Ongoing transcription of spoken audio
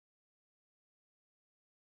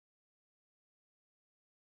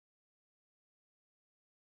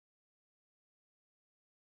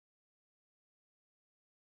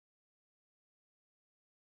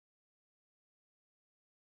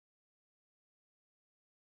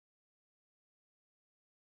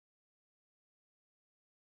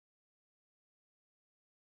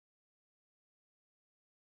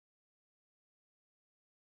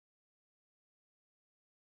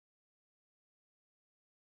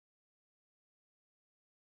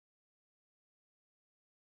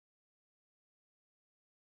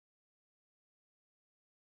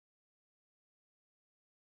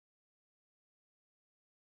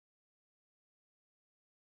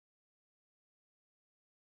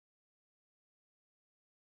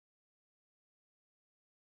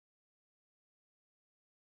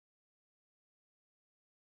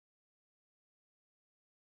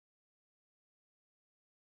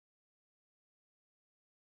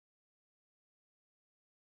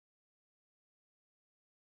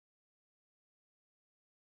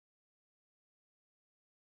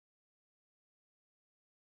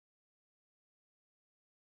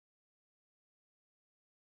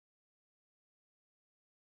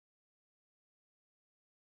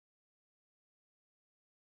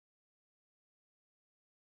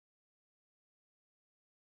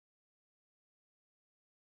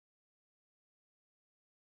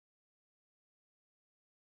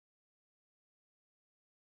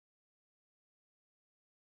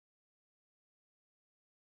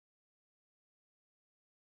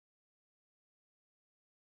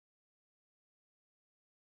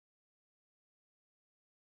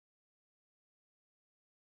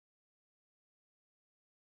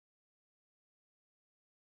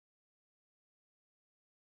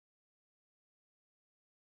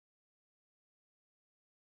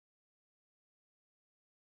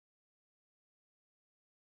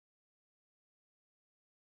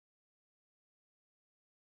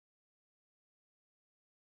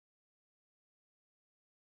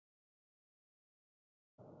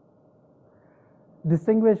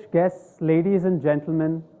Distinguished guests, ladies and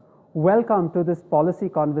gentlemen, welcome to this policy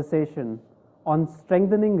conversation on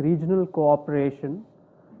strengthening regional cooperation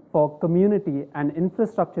for community and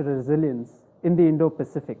infrastructure resilience in the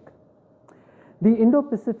Indo-Pacific. The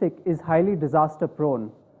Indo-Pacific is highly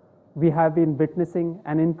disaster-prone. We have been witnessing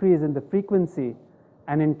an increase in the frequency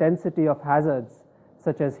and intensity of hazards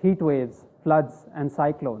such as heat waves, floods, and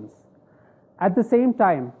cyclones. At the same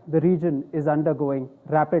time, the region is undergoing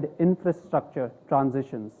rapid infrastructure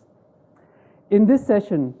transitions. In this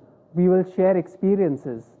session, we will share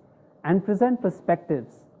experiences and present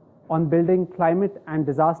perspectives on building climate and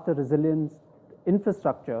disaster resilience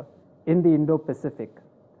infrastructure in the Indo-Pacific.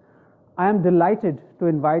 I am delighted to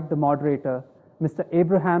invite the moderator, Mr.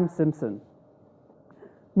 Abraham Simpson.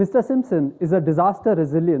 Mr. Simpson is a disaster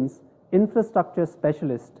resilience infrastructure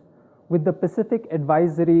specialist with the Pacific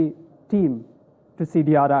Advisory Team to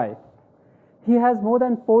CDRI. He has more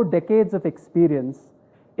than 4 decades of experience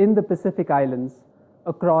in the Pacific Islands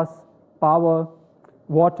across power,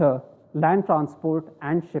 water, land transport,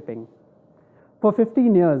 and shipping. For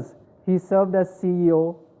 15 years, he served as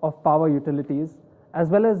CEO of power utilities, as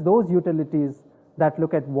well as those utilities that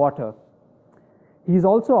look at water. He's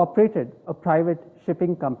also operated a private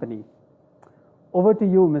shipping company. Over to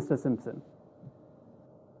you, Mr. Simpson.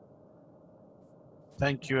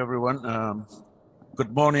 Thank you, everyone.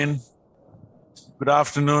 Good morning, good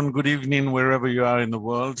afternoon, good evening, wherever you are in the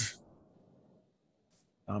world.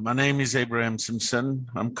 My name is Abraham Simpson.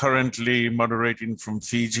 I'm currently moderating from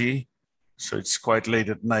Fiji, so it's quite late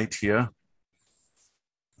at night here.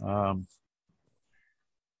 I'm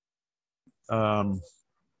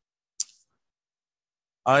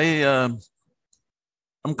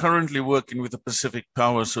currently working with the Pacific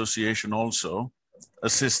Power Association also,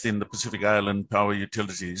 assisting the Pacific Island power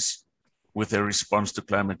utilities with their response to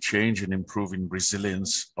climate change and improving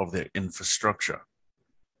resilience of their infrastructure.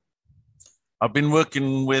 I've been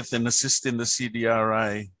working with and assisting the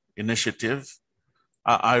CDRI initiative,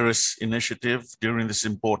 IRIS initiative during this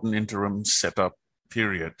important interim setup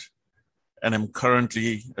period. And I'm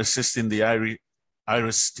currently assisting the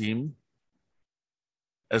IRIS team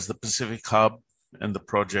as the Pacific Hub and the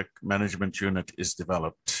project management unit is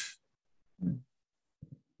developed.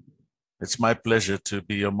 It's my pleasure to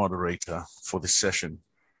be your moderator for this session.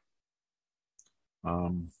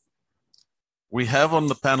 We have on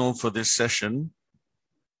the panel for this session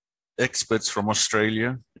experts from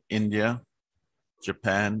Australia, India,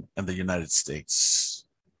 Japan, and the United States.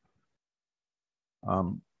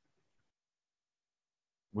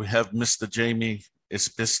 We have Mr. Jamie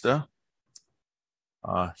Espista.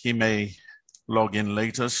 He may log in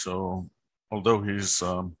later, so although he's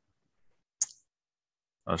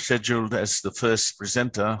scheduled as the first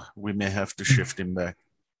presenter, we may have to shift him back.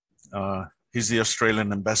 He's the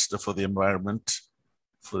Australian ambassador for the environment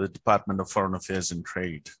for the Department of Foreign Affairs and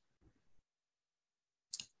Trade.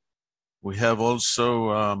 We have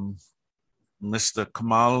also Mr.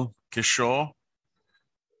 Kamal Kishore.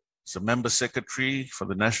 He's a member secretary for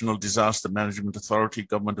the National Disaster Management Authority,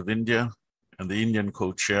 Government of India, and the Indian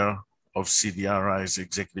co-chair of CDRI's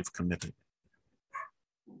Executive Committee.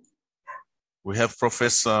 We have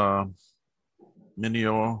Professor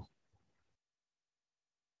Minio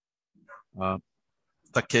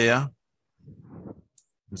Takeya,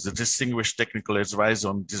 who's a distinguished technical advisor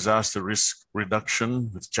on disaster risk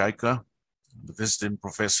reduction with JICA, the visiting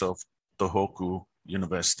professor of Tohoku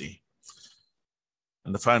University.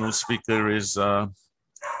 And the final speaker is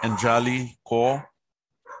Anjali Kaur.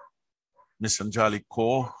 Ms. Anjali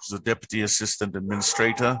Kaur, who's the Deputy Assistant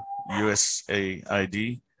Administrator,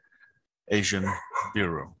 USAID, Asian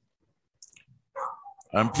Bureau.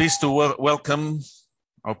 I'm pleased to welcome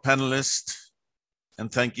our panelists and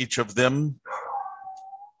thank each of them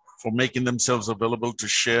for making themselves available to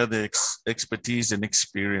share their expertise and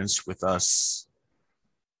experience with us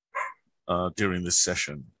during this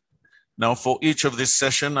session. Now, for each of this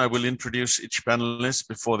session, I will introduce each panelist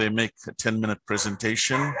before they make a 10-minute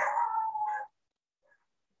presentation.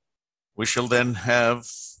 We shall then have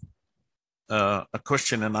a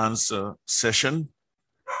question and answer session.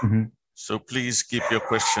 So please keep your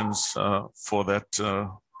questions for that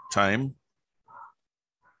time,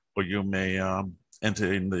 or you may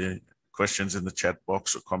enter in the questions in the chat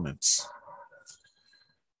box or comments.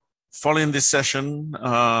 Following this session,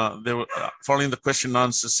 following the question and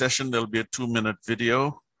answer session, there'll be a 2-minute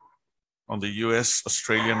video on the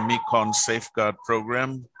US-Australian Mekong Safeguard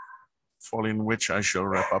Program, following which I shall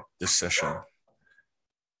wrap up this session.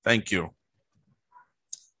 Thank you.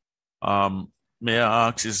 May I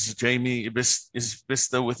ask, is Jamie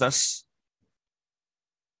Espista with us?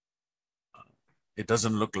 it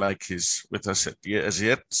doesn't look like he's with us as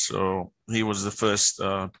yet, so he was the first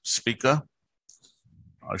speaker.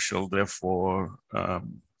 I shall therefore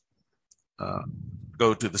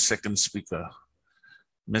go to the second speaker,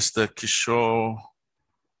 Mr.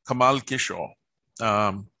 Kamal Kishore.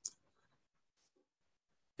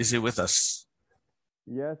 Is he with us?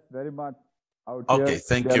 Yes, very much. Okay,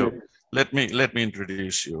 thank you. Let me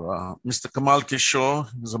introduce you. Mr. Kamal Kishore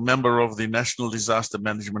is a member of the National Disaster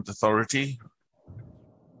Management Authority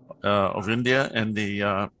of India and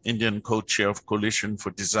the Indian co-chair of Coalition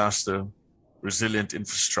for Disaster Resilient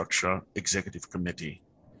Infrastructure Executive Committee.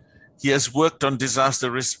 He has worked on disaster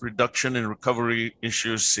risk reduction and recovery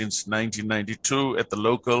issues since 1992 at the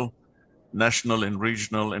local, national, and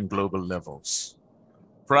regional and global levels.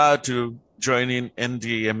 Prior to joining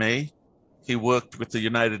NDMA, he worked with the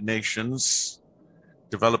United Nations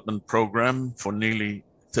Development Program for nearly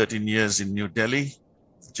 13 years in New Delhi,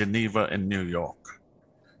 Geneva, and New York.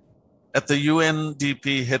 At the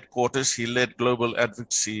UNDP headquarters, he led global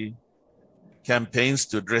advocacy campaigns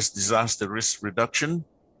to address disaster risk reduction,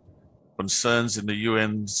 concerns in the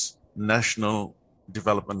UN's National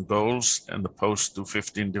Development Goals and the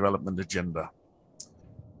post-2015 development agenda.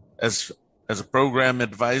 As a program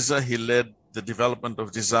advisor, he led the development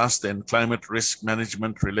of disaster and climate risk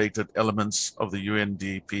management related elements of the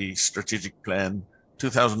UNDP Strategic Plan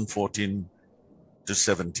 2014 to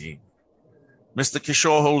 17. Mr.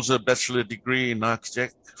 Kishore holds a bachelor degree in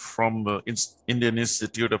architect from the Indian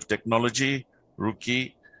Institute of Technology,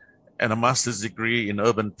 Roorkee, and a master's degree in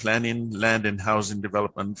urban planning, land and housing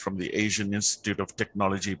development from the Asian Institute of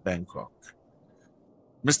Technology, Bangkok.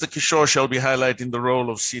 Mr. Kishore shall be highlighting the role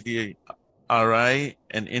of CDRI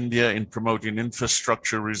and India in promoting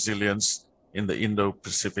infrastructure resilience in the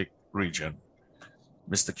Indo-Pacific region.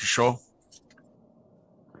 Mr. Kishore.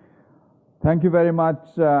 Thank you very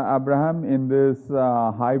much, Abraham. In this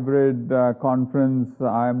hybrid conference,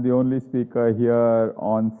 I am the only speaker here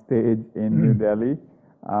on stage in New Delhi.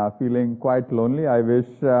 Feeling quite lonely. I wish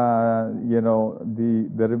the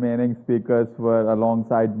remaining speakers were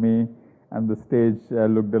alongside me and the stage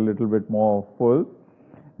looked a little bit more full.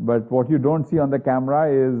 But what you don't see on the camera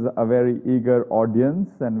is a very eager audience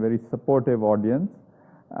and very supportive audience.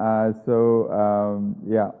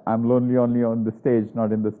 Yeah, I'm lonely only on the stage,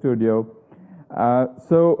 not in the studio.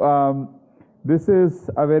 This is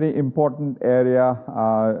a very important area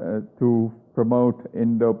to promote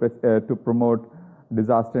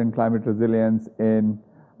disaster and climate resilience in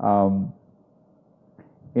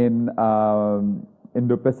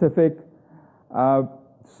Indo-Pacific.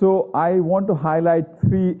 So I want to highlight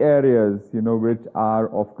three areas, which are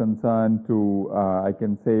of concern to, I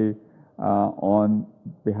can say, on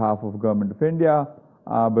behalf of Government of India,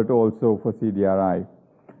 but also for CDRI.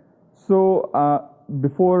 So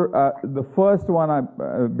before I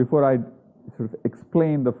sort of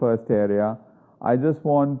explain the first area, I just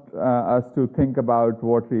want us to think about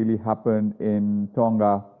what really happened in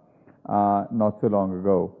Tonga not so long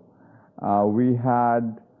ago. We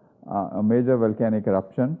had a major volcanic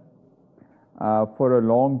eruption. For a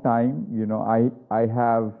long time, I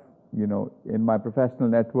have, in my professional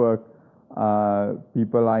network,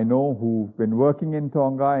 people I know who've been working in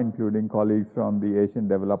Tonga, including colleagues from the Asian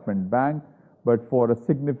Development Bank, but for a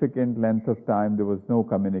significant length of time, there was no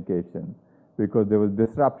communication because there was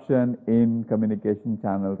disruption in communication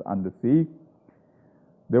channels undersea.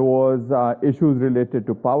 There was issues related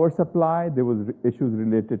to power supply. There was issues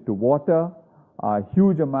related to water.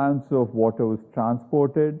 Huge amounts of water was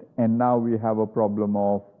transported, and now we have a problem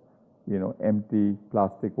of, empty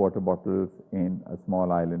plastic water bottles in a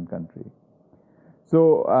small island country.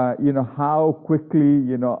 So, how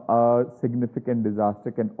quickly, a significant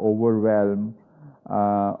disaster can overwhelm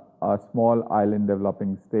a small island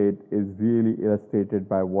developing state is really illustrated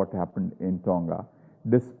by what happened in Tonga.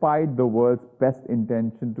 Despite the world's best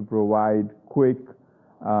intention to provide quick,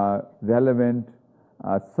 relevant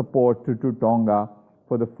support to Tonga,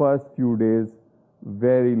 for the first few days,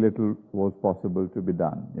 very little was possible to be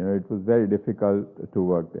done. It was very difficult to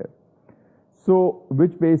work there. So,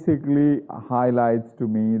 which basically highlights to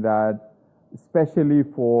me that, especially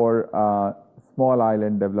for small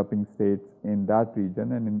island developing states in that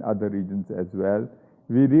region and in other regions as well,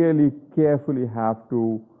 we really carefully have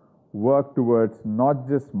to work towards not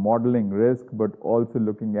just modeling risk, but also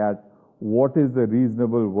looking at what is the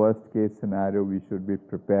reasonable worst case scenario we should be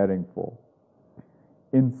preparing for.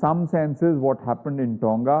 In some senses, what happened in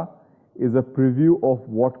Tonga is a preview of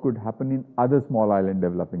what could happen in other small island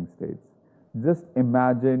developing states. Just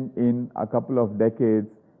imagine in a couple of decades,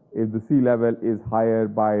 if the sea level is higher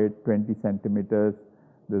by 20 centimeters,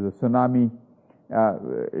 there's a tsunami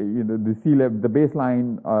the sea level, the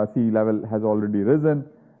baseline sea level has already risen.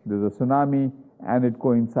 There's a tsunami, and it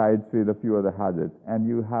coincides with a few other hazards, and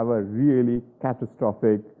you have a really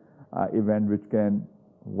catastrophic event which can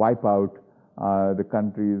wipe out the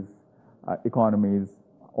country's economies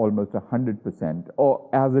almost 100%. Or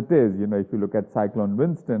as it is, if you look at Cyclone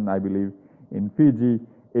Winston, I believe in Fiji,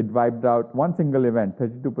 it wiped out one single event,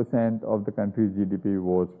 32% of the country's GDP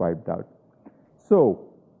was wiped out. So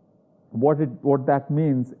what that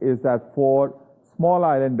means is that for small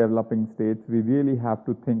island developing states, we really have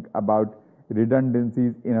to think about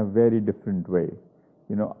redundancies in a very different way.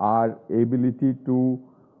 Our ability to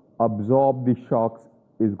absorb the shocks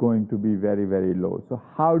is going to be very, very low. So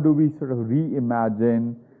how do we sort of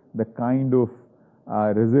reimagine the kind of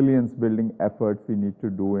resilience building efforts we need to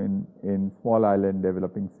do in small island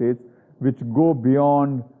developing states, which go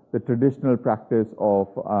beyond the traditional practice of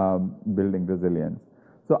building resilience?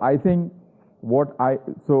 So I think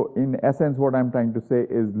in essence, what I'm trying to say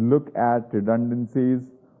is look at redundancies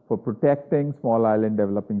for protecting small island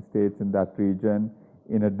developing states in that region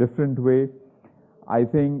in a different way. I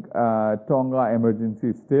think Tonga emergency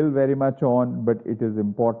is still very much on, but it is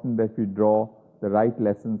important that we draw the right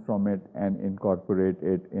lessons from it and incorporate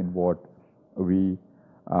it in what we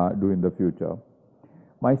do in the future.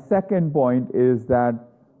 My second point is that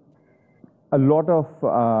a lot of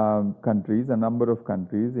countries, a number of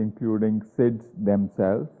countries, including SIDS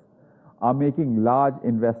themselves, are making large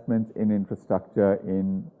investments in infrastructure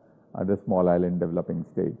in the small island developing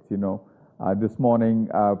states. This morning,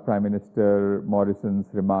 Prime Minister Morrison's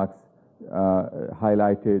remarks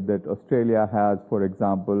highlighted that Australia has, for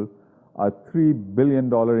example, a $3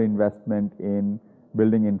 billion investment in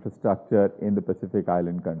building infrastructure in the Pacific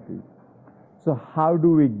Island countries. So how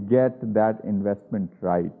do we get that investment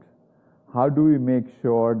right? How do we make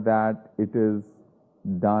sure that it is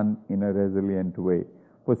done in a resilient way?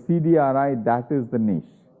 For CDRI, that is the niche.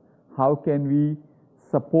 How can we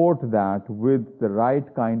support that with the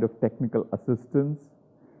right kind of technical assistance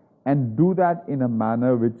and do that in a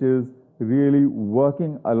manner which is really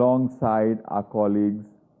working alongside our colleagues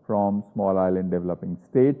from small island developing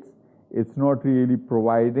states? It's not really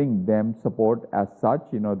providing them support as such,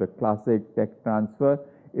 the classic tech transfer.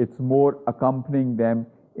 It's more accompanying them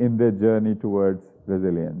in their journey towards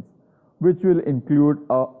resilience, which will include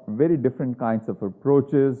very different kinds of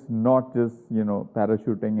approaches, not just,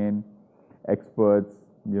 parachuting in experts,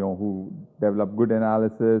 who develop good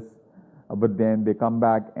analysis, but then they come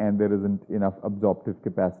back and there isn't enough absorptive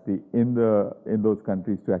capacity in those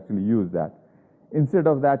countries to actually use that. Instead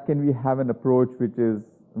of that, can we have an approach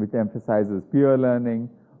which emphasizes peer learning,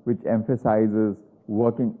 which emphasizes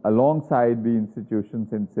working alongside the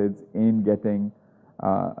institutions in SIDS in getting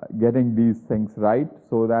these things right,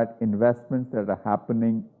 so that investments that are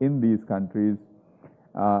happening in these countries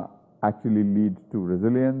actually lead to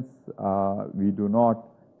resilience. We do not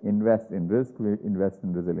invest in risk, we invest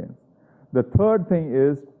in resilience. The third thing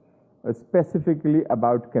is specifically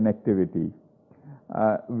about connectivity.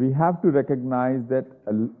 We have to recognize that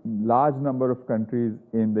a large number of countries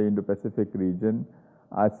in the Indo-Pacific region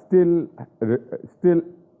are still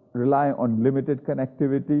rely on limited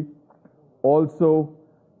connectivity. Also,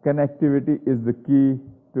 connectivity is the key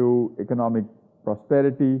to economic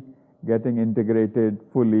prosperity, getting integrated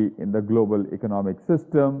fully in the global economic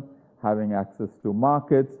system, having access to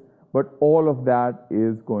markets, but all of that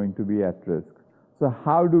is going to be at risk. So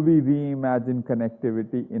how do we reimagine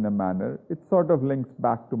connectivity in a manner? It sort of links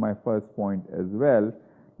back to my first point as well,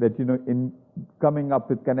 that, in coming up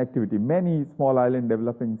with connectivity, many small island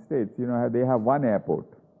developing states, they have one airport.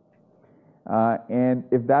 And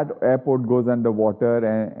if that airport goes underwater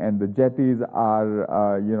and the jetties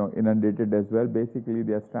are, inundated as well, basically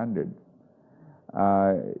they are stranded.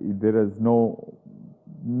 There is no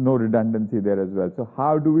redundancy there as well. So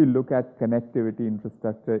how do we look at connectivity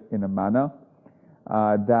infrastructure in a manner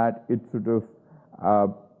that it sort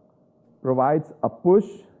of provides a push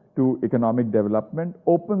to economic development,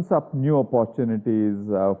 opens up new opportunities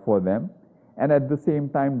for them, and at the same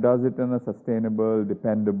time does it in a sustainable,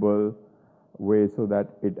 dependable way, so that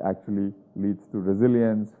it actually leads to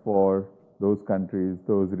resilience for those countries,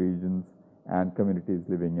 those regions, and communities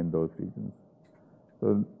living in those regions.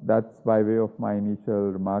 So that's by way of my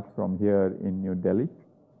initial remarks from here in New Delhi.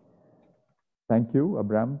 Thank you.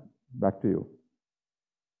 Abram, back to you.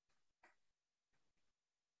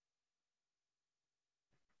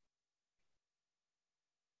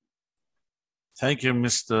 Thank you,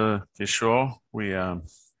 Mr. Kishore. We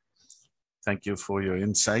thank you for your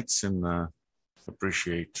insights and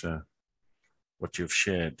appreciate what you've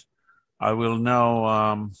shared. I will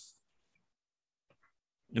now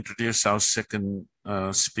introduce our second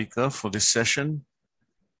speaker for this session,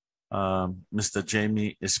 Mr.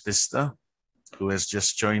 Jamie Ispista, who has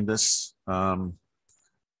just joined us. Mr.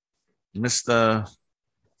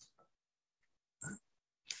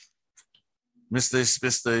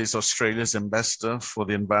 Ispista is Australia's ambassador for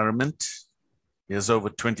the environment. He has over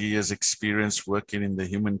 20 years experience working in the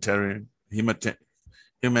humanitarian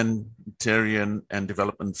and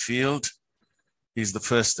development field. He's the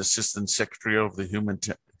first Assistant Secretary of the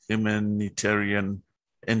Humanitarian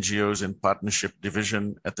NGOs and Partnership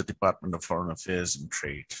Division at the Department of Foreign Affairs and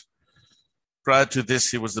Trade. Prior to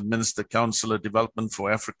this, he was the Minister Councillor Development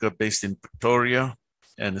for Africa based in Pretoria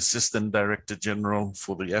and Assistant Director General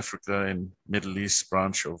for the Africa and Middle East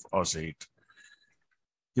branch of AusAid.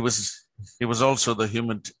 He was also the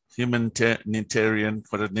humanitarian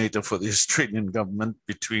coordinator for the Australian government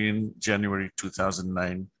between January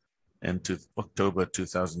 2009 and to October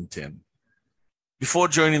 2010. Before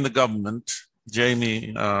joining the government,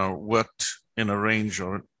 Jamie worked in a range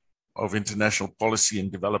of international policy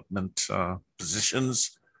and development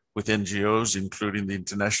positions with NGOs, including the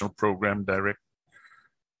International Programs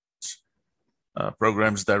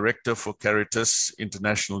Director for Caritas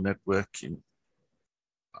International Network in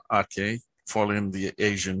RK, following the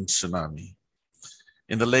Asian tsunami.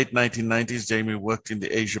 In the late 1990s, Jamie worked in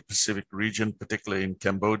the Asia-Pacific region, particularly in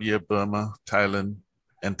Cambodia, Burma, Thailand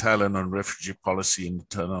on refugee policy and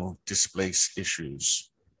internal displaced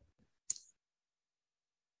issues.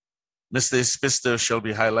 Mr. Ispista shall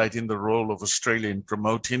be highlighting the role of Australia in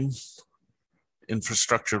promoting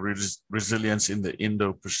infrastructure resilience in the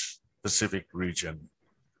Indo-Pacific region.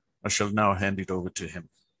 I shall now hand it over to him.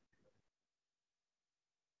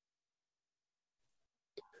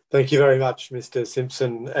 Thank you very much, Mr.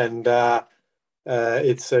 Simpson, and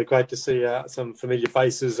it's great to see some familiar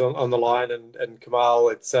faces on the line. And Kamal,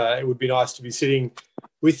 it would be nice to be sitting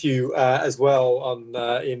with you as well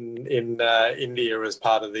in India as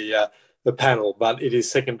part of the panel. But it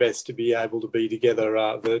is second best to be able to be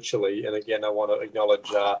together virtually. And again, I want to acknowledge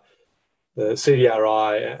the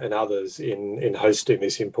CDRI and others in hosting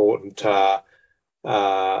this important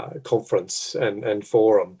conference and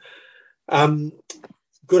forum.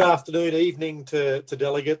 Good afternoon, evening to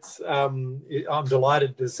delegates. I'm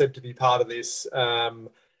delighted, as said, to be part of this and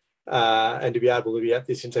to be able to be at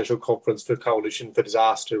this international conference for Coalition for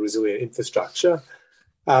Disaster Resilient Infrastructure.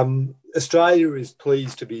 Australia is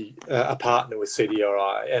pleased to be a partner with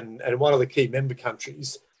CDRI and one of the key member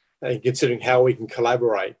countries in considering how we can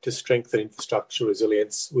collaborate to strengthen infrastructure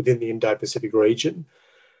resilience within the Indo-Pacific region.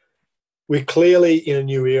 We're clearly in a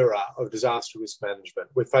new era of disaster risk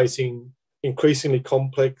management. We're facing increasingly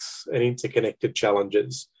complex and interconnected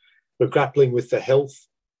challenges. We're grappling with the health,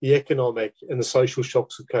 the economic and the social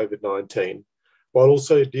shocks of COVID-19, while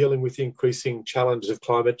also dealing with the increasing challenges of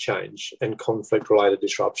climate change and conflict-related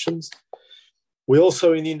disruptions. We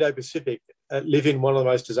also, in the Indo-Pacific, live in one of the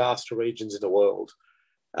most disaster regions in the world.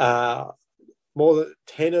 More than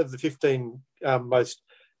 10 of the 15 most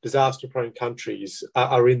disaster-prone countries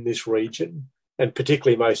are in this region, and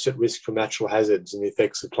particularly most at risk from natural hazards and the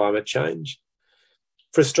effects of climate change.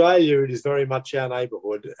 For Australia, it is very much our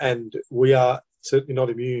neighbourhood, and we are certainly not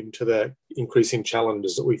immune to the increasing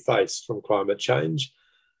challenges that we face from climate change.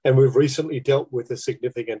 And we've recently dealt with the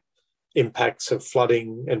significant impacts of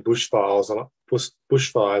flooding and bushfires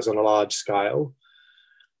on a large scale.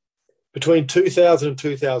 Between 2000 and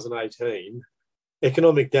 2018,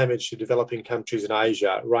 economic damage to developing countries in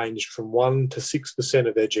Asia ranged from 1% to 6%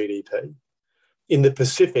 of their GDP. In the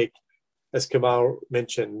Pacific, as Kamal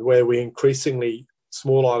mentioned, where we increasingly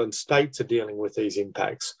small island states are dealing with these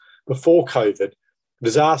impacts. Before COVID,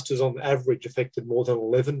 disasters on average affected more than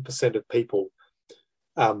 11% of people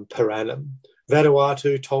per annum.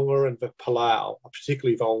 Vanuatu, Tonga and Palau are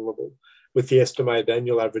particularly vulnerable, with the estimated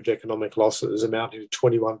annual average economic losses amounting to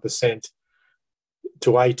 21%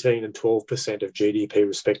 to 18% and 12% of GDP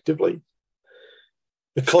respectively.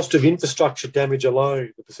 The cost of infrastructure damage alone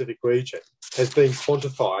in the Pacific region has been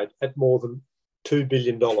quantified at more than $2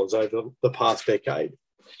 billion over the past decade.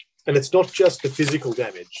 And it's not just the physical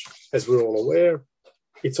damage, as we're all aware,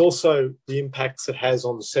 it's also the impacts it has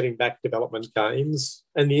on setting back development gains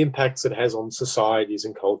and the impacts it has on societies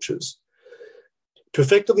and cultures. To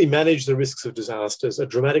effectively manage the risks of disasters, a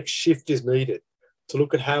dramatic shift is needed to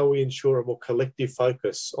look at how we ensure a more collective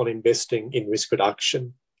focus on investing in risk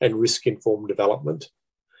reduction and risk-informed development.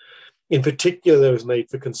 In particular, there is a need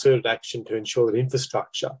for concerted action to ensure that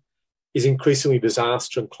infrastructure is increasingly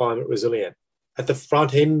disaster and climate resilient. At the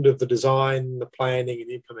front end of the design, the planning and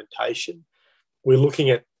the implementation, we're looking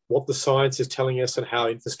at what the science is telling us and how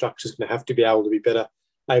infrastructure is going to have to be able to be better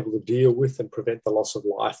able to deal with and prevent the loss of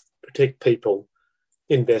life, protect people,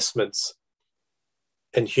 investments,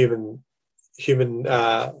 and human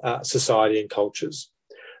society and cultures.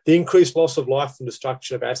 The increased loss of life from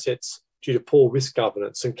destruction of assets due to poor risk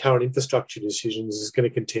governance and current infrastructure decisions is going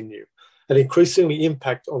to continue and increasingly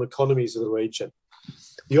impact on economies of the region.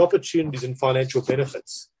 The opportunities and financial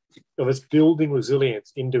benefits of its building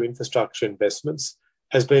resilience into infrastructure investments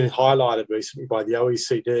has been highlighted recently by the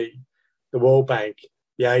OECD, the World Bank,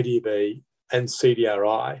 the ADB, and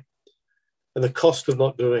CDRI. And the cost of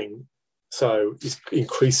not doing so is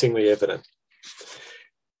increasingly evident.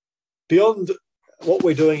 Beyond what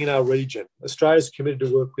we're doing in our region, Australia is committed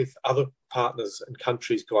to work with other partners and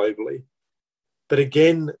countries globally. But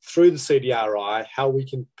again, through the CDRI, how we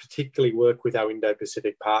can particularly work with our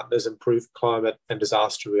Indo-Pacific partners and improve climate and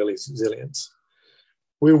disaster resilience.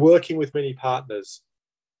 We're working with many partners,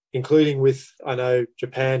 including with, I know,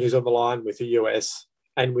 Japan, who's on the line, with the US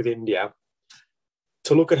and with India,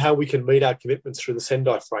 to look at how we can meet our commitments through the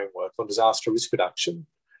Sendai framework on disaster risk reduction,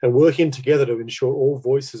 and working together to ensure all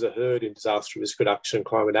voices are heard in disaster risk reduction and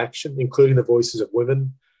climate action, including the voices of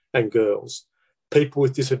women and girls, people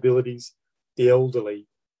with disabilities, the elderly,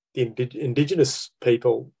 the Indigenous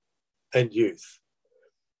people, and youth.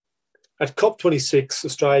 At COP26,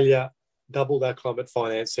 Australia doubled our climate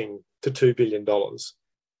financing to $2 billion,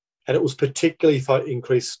 and it was particularly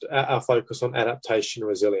increased our focus on adaptation and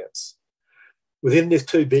resilience. Within this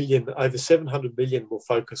 $2 billion, over $700 million will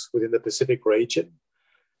focus within the Pacific region,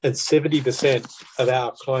 and 70% of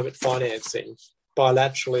our climate financing,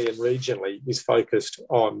 bilaterally and regionally, is focused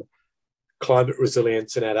on climate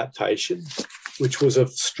resilience and adaptation, which was a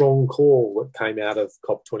strong call that came out of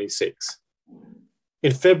COP26.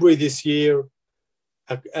 In February this year,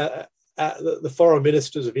 the foreign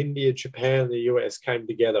ministers of India, Japan, and the US came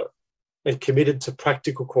together and committed to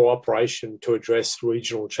practical cooperation to address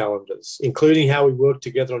regional challenges, including how we work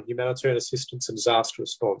together on humanitarian assistance and disaster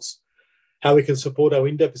response, how we can support our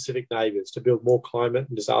Indo-Pacific neighbours to build more climate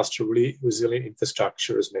and disaster resilient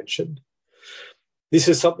infrastructure, as mentioned. This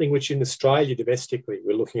is something which in Australia domestically,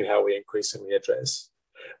 we're looking at how we increasingly address.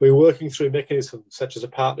 We're working through mechanisms such as a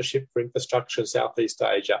partnership for infrastructure in Southeast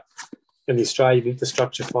Asia and the Australian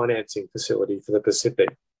Infrastructure Financing Facility for the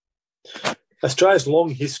Pacific. Australia's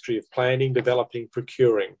long history of planning, developing,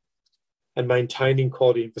 procuring and maintaining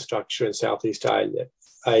quality infrastructure in Southeast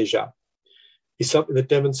Asia is something that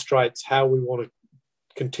demonstrates how we want to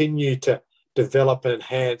continue to develop and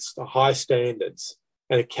enhance the high standards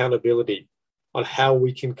and accountability on how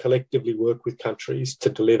we can collectively work with countries to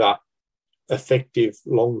deliver effective,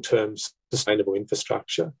 long-term, sustainable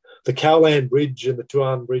infrastructure. The Khao Bridge and the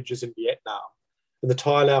Tuan Bridges in Vietnam and the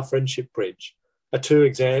Tai Lao Friendship Bridge are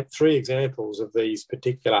three examples of these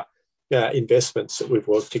particular investments that we've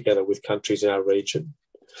worked together with countries in our region.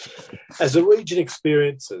 As the region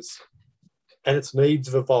experiences and its needs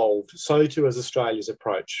have evolved, so too has Australia's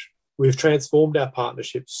approach. We've transformed our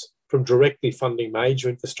partnerships from directly funding major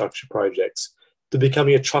infrastructure projects to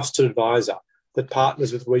becoming a trusted advisor that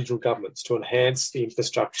partners with regional governments to enhance the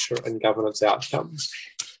infrastructure and governance outcomes.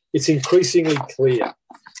 It's increasingly clear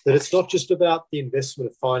that it's not just about the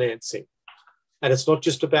investment of financing, and it's not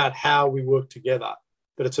just about how we work together,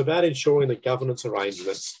 but it's about ensuring the governance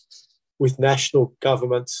arrangements with national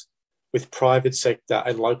governments, with private sector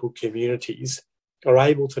and local communities are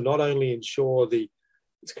able to not only ensure the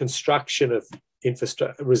construction of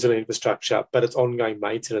resilient infrastructure, but its ongoing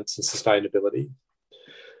maintenance and sustainability.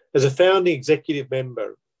 As a founding executive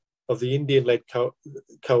member of the Indian-led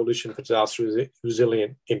Coalition for Disaster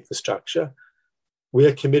Resilient Infrastructure, we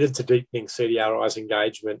are committed to deepening CDRI's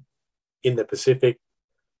engagement in the Pacific.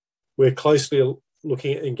 We're closely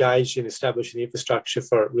engaged in establishing the infrastructure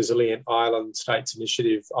for Resilient Island States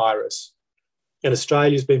Initiative, IRIS. And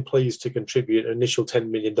Australia has been pleased to contribute an initial $10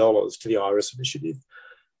 million to the IRIS initiative,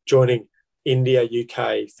 joining India,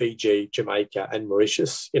 UK, Fiji, Jamaica, and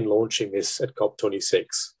Mauritius in launching this at COP26.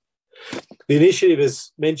 The initiative,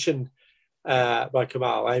 as mentioned by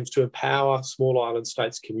Kamal, aims to empower small island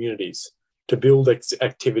states' communities to build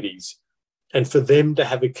activities and for them to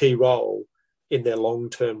have a key role in their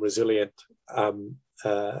long-term resilient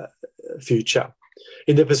future.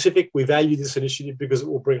 In the Pacific, we value this initiative because it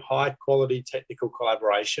will bring high-quality technical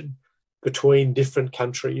collaboration between different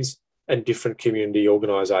countries and different community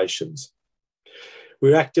organisations.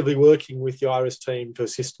 We're actively working with the IRIS team to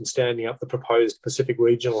assist in standing up the proposed Pacific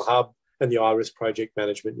Regional Hub and the IRIS Project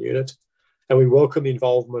Management Unit, and we welcome the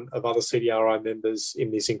involvement of other CDRI members in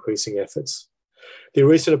these increasing efforts. The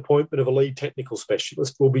recent appointment of a lead technical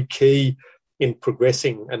specialist will be key in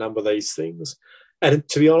progressing a number of these things. And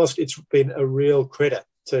to be honest, it's been a real credit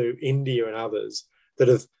to India and others that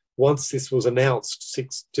have, once this was announced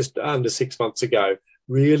just under 6 months ago,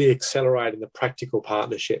 really accelerating the practical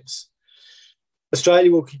partnerships.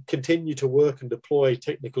 Australia will continue to work and deploy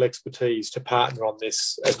technical expertise to partner on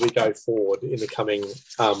this as we go forward in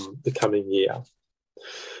the coming year.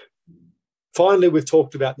 Finally, we've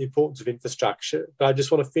talked about the importance of infrastructure, but I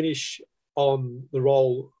just want to finish on the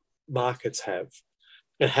role markets have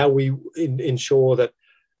and how we ensure that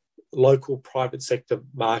local private sector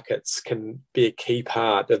markets can be a key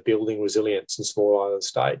part of building resilience in small island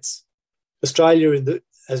states. Australia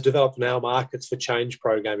has developed an Our Markets for Change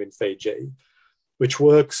program in Fiji, which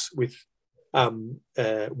works with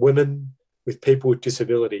women, with people with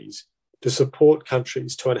disabilities, to support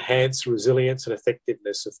countries to enhance resilience and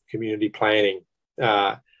effectiveness of community planning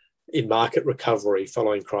in market recovery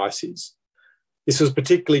following crises. This was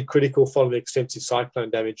particularly critical following extensive cyclone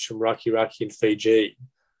damage from Raki Raki in Fiji,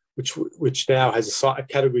 which now has a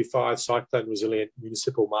Category 5 cyclone resilient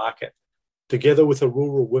municipal market, together with a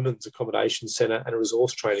rural women's accommodation centre and a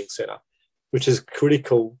resource training centre, which is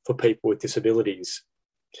critical for people with disabilities.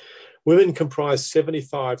 Women comprise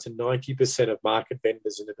 75 to 90% of market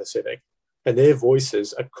vendors in the Pacific, and their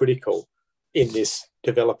voices are critical in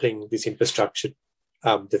developing this infrastructure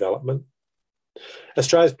development.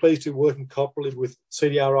 Australia is pleased to be working cooperatively with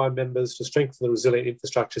CDRI members to strengthen the resilient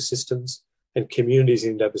infrastructure systems and communities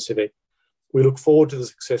in the Indo-Pacific. We look forward to the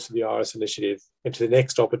success of the IRIS initiative and to the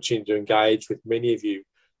next opportunity to engage with many of you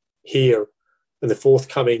here in the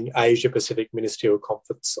forthcoming Asia-Pacific Ministerial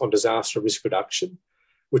Conference on Disaster Risk Reduction,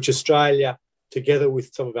 which Australia, together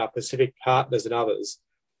with some of our Pacific partners and others,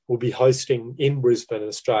 will be hosting in Brisbane,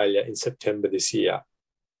 Australia in September this year.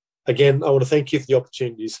 Again, I want to thank you for the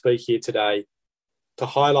opportunity to speak here today, to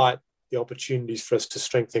highlight the opportunities for us to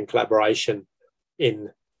strengthen collaboration in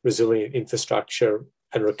resilient infrastructure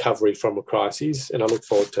and recovery from a crisis. And I look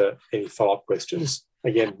forward to any follow-up questions.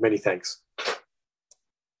 Again, many thanks.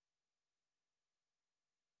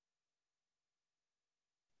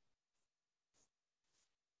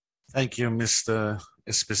 Thank you, Mr.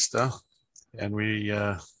 Espista. And we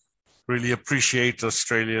really appreciate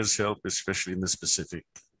Australia's help, especially in the Pacific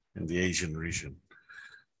and the Asian region.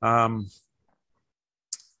 Our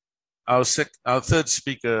third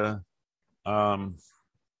speaker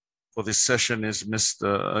for this session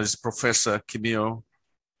is Professor Kimio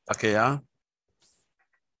Takeya.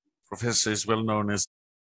 Professor is well known as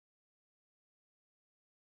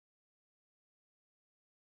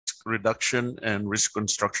Reduction and Risk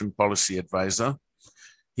Construction Policy Advisor.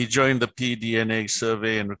 He joined the PDNA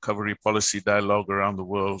Survey and Recovery Policy Dialogue around the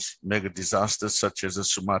world's mega disasters such as the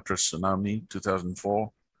Sumatra Tsunami,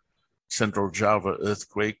 2004, Central Java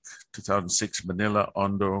Earthquake, 2006, Manila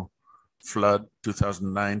Ondo Flood,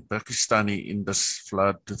 2009, Pakistani Indus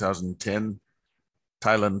Flood, 2010,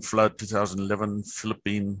 Thailand Flood, 2011,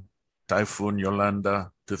 Philippine Typhoon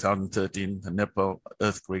Yolanda, 2013, the Nepal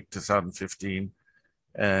Earthquake, 2015,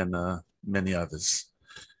 and many others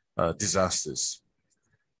disasters.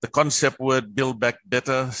 The concept word Build Back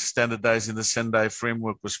Better, standardizing the Sendai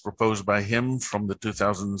framework, was proposed by him from the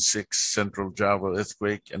 2006 Central Java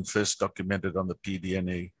earthquake and first documented on the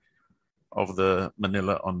PDNA of the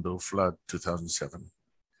Manila Ondo flood, 2007.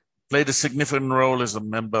 Played a significant role as a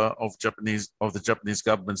member of the Japanese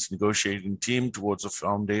government's negotiating team towards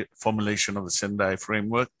the formulation of the Sendai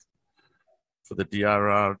framework for the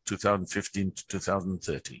DRR 2015 to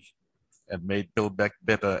 2030, and made Build Back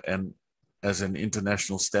Better as an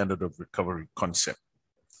international standard of recovery concept.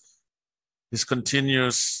 This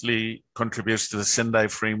continuously contributes to the Sendai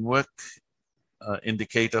framework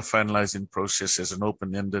indicator finalizing process as an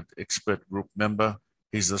open-ended expert group member.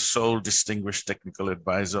 He's the sole distinguished technical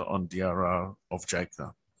advisor on DRR of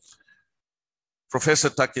JICA. Professor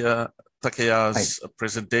Takeya's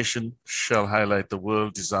presentation shall highlight the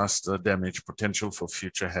world disaster damage potential for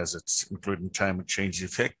future hazards, including climate change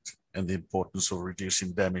effect and the importance of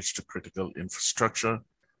reducing damage to critical infrastructure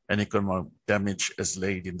and economic damage as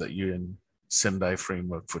laid in the UN Sendai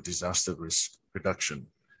Framework for Disaster Risk Reduction.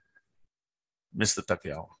 Mr.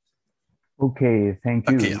 Takeya. Okay, thank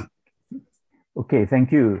you. Takeya. Okay,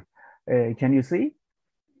 thank you. Can you see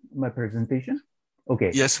my presentation?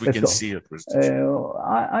 Okay. Yes, we can see your presentation.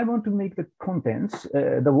 I want to make the contents.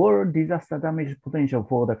 The world disaster damage potential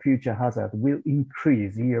for the future hazard will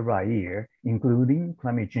increase year by year, including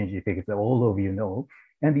climate change effects, all of you know.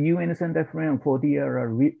 And the UN Sendai Framework for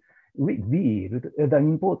DRR revealed the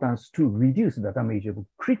importance to reduce the damage of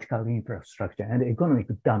critical infrastructure and economic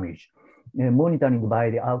damage, monitoring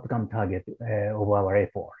by the outcome target of our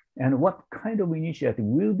effort. And what kind of initiative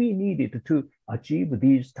will be needed to achieve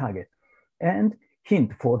these targets? And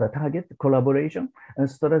hint for the target collaboration and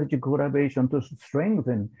strategic collaboration to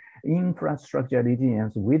strengthen infrastructure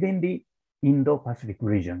resilience within the Indo-Pacific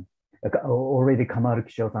region. Already Kamaru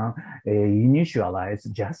Kisho-san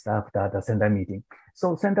initialized just after the center meeting.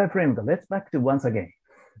 So center framework, let's back to once again.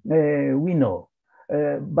 We know,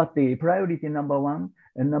 but the priority number one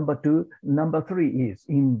and number two, number three is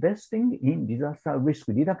investing in disaster risk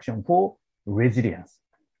reduction for resilience.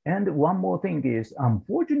 And one more thing is,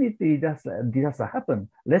 unfortunately, disaster happened.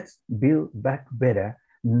 Let's build back better,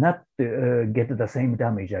 not get the same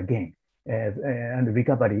damage again, and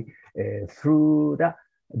recovery through the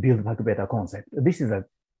build back better concept. This is a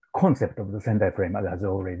concept of the Sendai framework, as you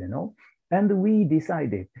already know. And we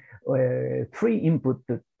decided 3 input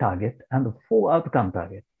target and 4 outcome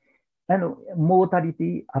target. And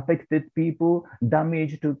mortality, affected people,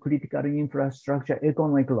 damage to critical infrastructure,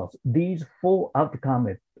 economic loss. These 4 outcome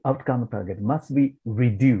target must be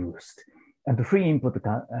reduced, and the 3 input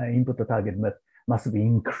target must be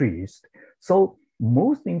increased. So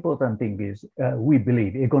most important thing is we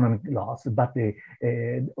believe economic loss, but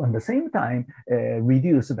on the same time,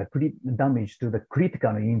 reduce the damage to the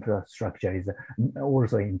critical infrastructure is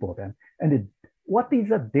also important. And what is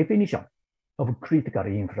the definition of critical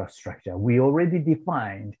infrastructure? We already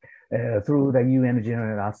defined through the UN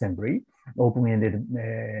General Assembly, open-ended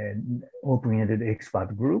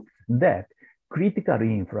expert group, that critical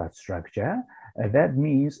infrastructure, that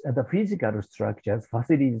means the physical structures,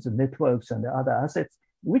 facilities, networks, and other assets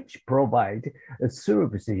which provide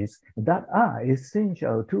services that are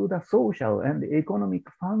essential to the social and economic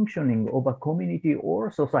functioning of a community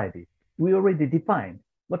or society. We already defined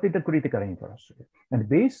what is the critical infrastructure. And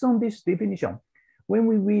based on this definition,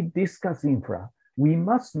 when we discuss infra, we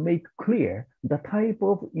must make clear the type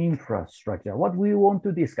of infrastructure, what we want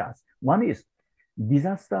to discuss. One is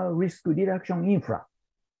disaster risk reduction infra,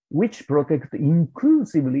 which protect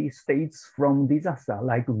inclusively states from disaster,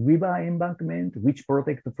 like river embankment, which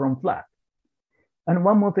protect from flood. And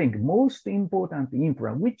one more thing, most important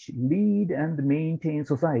infra, which lead and maintain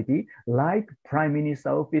society, like Prime Minister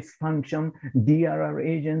Office function, DRR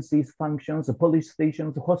agencies functions, police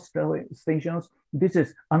stations, hospital stations. This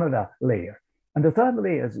is another layer. And the third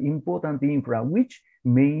layer is important infra, which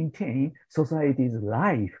maintain society's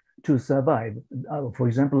life to survive. For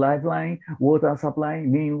example, lifeline, water supply,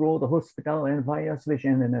 main road, hospital, and fire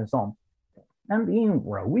station, and so on. And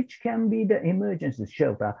infra, which can be the emergency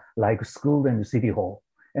shelter, like school and city hall,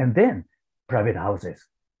 and then private houses.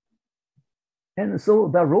 And so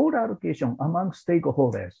the role allocation among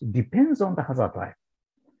stakeholders depends on the hazard type.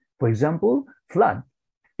 For example, flood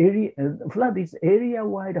is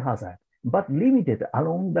area-wide hazard, but limited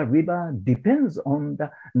along the river depends on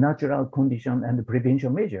the natural condition and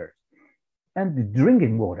prevention measures. And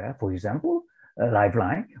drinking water, for example,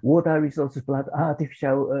 lifeline, water resource plant,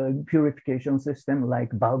 artificial purification system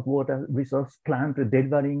like bulk water resource plant,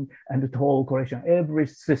 delivering and toll collection, every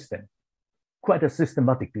system, quite a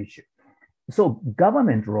systematic issue. So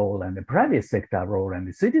government role and the private sector role and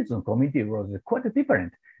the citizen community role is quite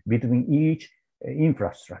different between each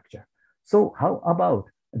infrastructure. So how about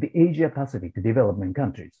the Asia-Pacific development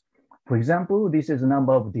countries? For example, this is a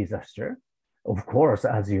number of disaster. Of course,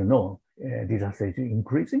 as you know, disaster is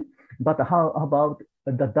increasing, but how about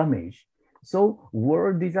the damage? So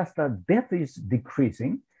world disaster death is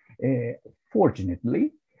decreasing,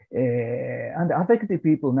 fortunately, and affected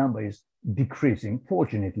people number is decreasing,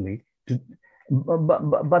 fortunately,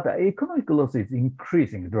 but the economic loss is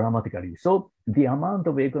increasing dramatically. So the amount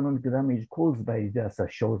of economic damage caused by disaster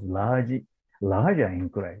shows larger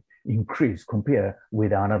increase compared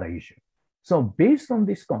with another issue. So based on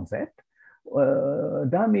this concept,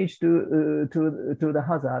 damage to the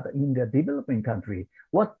hazard in the developing country,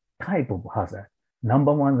 what type of hazard?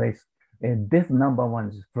 Number one is death. Number one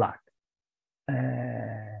is flood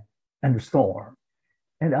and storm,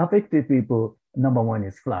 and affected people. Number one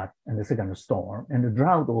is flood, and the second is storm, and the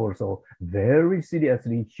drought also very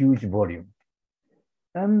seriously huge volume.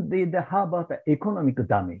 And how about the economic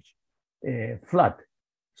damage? Flood,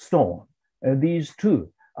 storm. These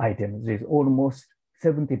two items is almost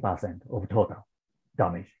 70% of total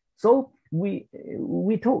damage. So when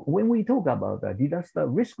we talk about the disaster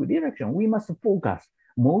risk reduction, we must focus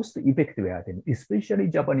most effective item, especially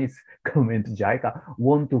Japanese government JICA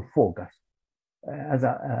want to focus as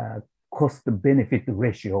a cost-benefit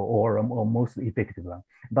ratio or most effective one.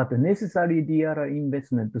 But the necessary DRR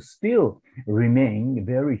investment still remain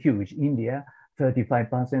very huge. India,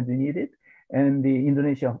 35% needed, and the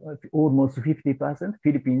Indonesia almost 50%,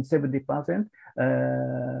 Philippines 70%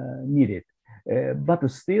 needed, but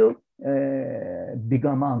still big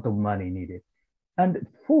amount of money needed. And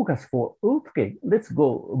focus for earthquake. Let's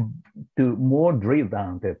go to more drill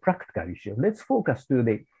down the practical issue. Let's focus to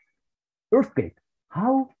the earthquake.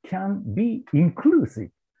 How can be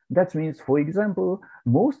inclusive? That means, for example,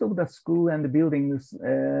 most of the school and buildings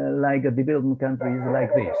like developed countries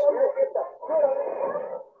like this.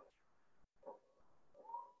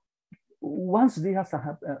 Once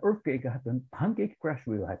earthquake happens, pancake crash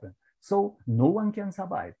will happen. So no one can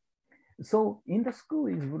survive. So in the school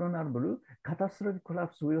is vulnerable, catastrophic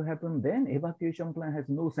collapse will happen, then evacuation plan has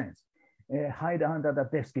no sense. Hide under the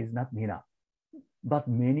desk is not enough. But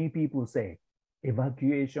many people say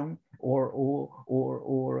evacuation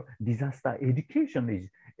or disaster education is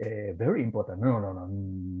very important.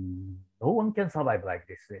 No one can survive like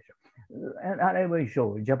this situation. And I will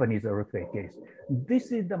show Japanese earthquake case.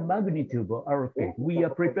 This is the magnitude of earthquake we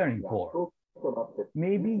are preparing for.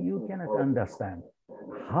 Maybe you cannot understand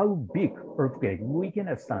how big earthquake we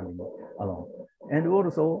cannot stand alone. And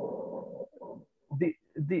also, this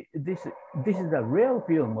is a real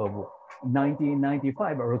film of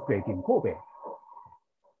 1995 earthquake in Kobe.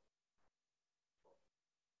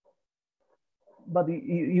 But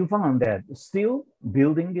you found that still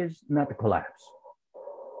building is not collapsed.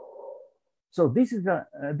 So this is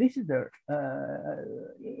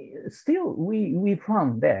still we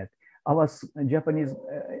found that our Japanese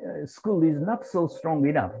school is not so strong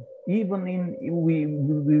enough. Even we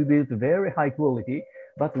built very high quality,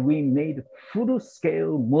 but we made full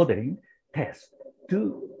scale modeling test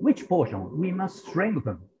to which portion we must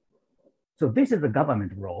strengthen. So this is the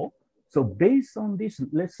government role. So based on this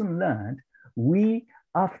lesson learned, we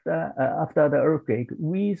after the earthquake,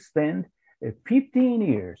 we spent 15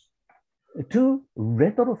 years to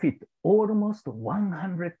retrofit almost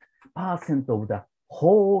 100% of the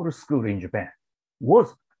whole school in Japan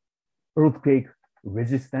was earthquake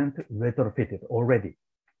resistant retrofitted already.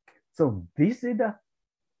 So this is the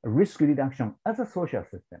risk reduction as a social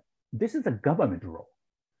system. This is a government role.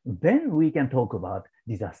 Then we can talk about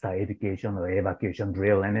disaster education or evacuation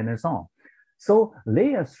drill and so on. So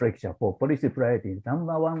layer structure for policy priorities.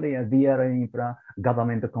 Number one layer, DR infra,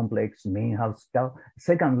 government complex, main house.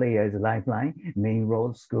 Second layer is lifeline, main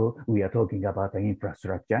road, school. We are talking about the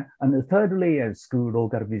infrastructure. And the third layer is school,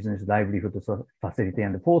 local business, livelihood facility.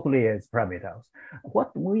 And the fourth layer is private house.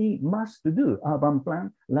 What we must do, urban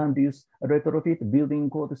plan, land use, retrofit, building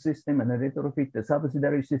code system, and retrofit the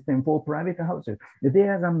subsidiary system for private houses.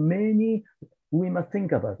 There are many, we must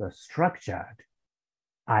think about a structured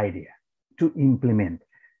idea to implement,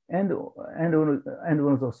 and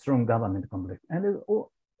also strong government complex, and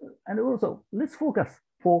also let's focus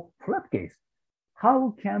for flat case.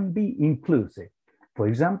 How can be inclusive? For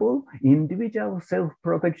example, individual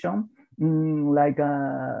self-protection, like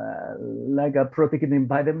protecting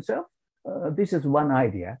by themselves. This is one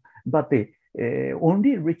idea, but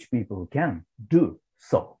only rich people can do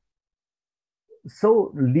so.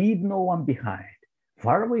 So leave no one behind.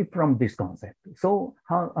 Far away from this concept. So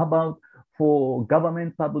how about for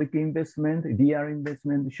government public investment, DR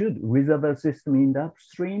investment, should reservoir system in the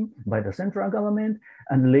upstream by the central government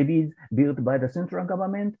and levies built by the central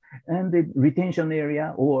government, and the retention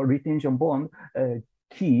area or retention bond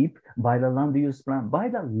keep by the land use plan by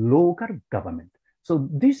the local government. So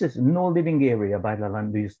this is no living area by the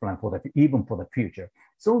land use plan for the, even for the future.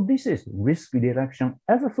 So this is risk reduction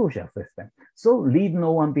as a social system. So leave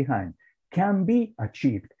no one behind can be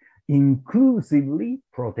achieved inclusively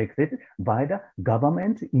protected by the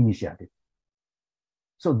government initiative.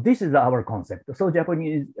 So this is our concept. So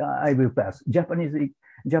Japanese, I will pass.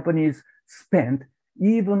 Japanese spent,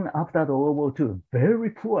 even after the World War II,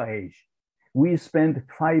 very poor age. We spent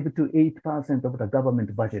 5 to 8% of the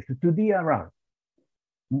government budget to DRR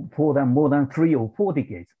for the more than 3 or 4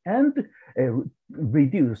 decades, and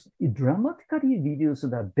dramatically reduce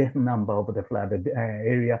the death number of the flooded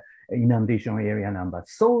area, inundation area number.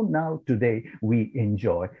 So now today we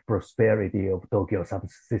enjoy prosperity of Tokyo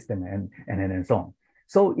subsystem and so on.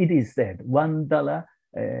 So it is said $1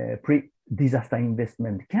 pre-disaster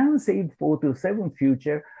investment can save 4 to 7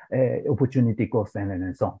 future opportunity costs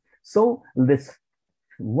and so on. So let's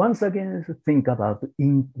once again think about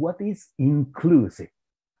what is inclusive.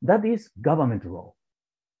 That is government role.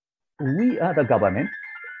 We are the government.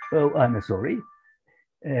 Oh, I'm sorry.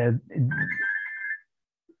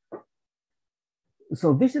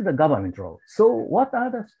 So this is the government role. So what are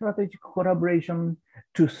the strategic collaboration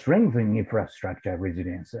to strengthen infrastructure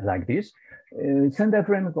resilience like this? Senator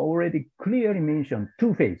Framework already clearly mentioned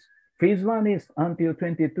 2 phases. Phase 1 is until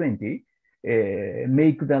 2020,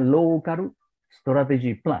 make the local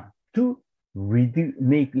strategy plan to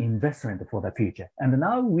make investment for the future. And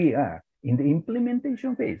now we are in the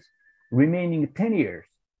implementation phase. remaining 10 years.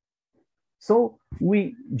 So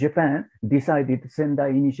Japan, decided to send the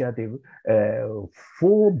initiative,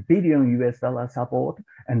 $4 billion US support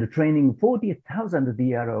and training 40,000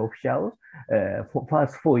 DRO officials for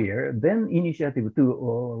first 4 years. Then initiative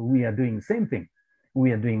 2, we are doing same thing.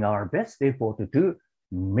 We are doing our best effort to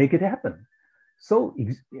make it happen. So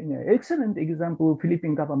excellent example,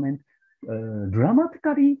 Philippine government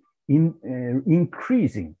dramatically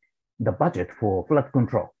increasing the budget for flood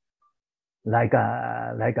control. Like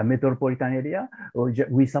a metropolitan area,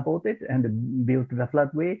 we supported and built the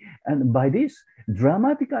floodway, and by this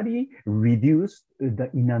dramatically reduced the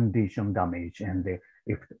inundation damage. And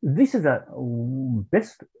if this is a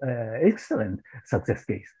best excellent success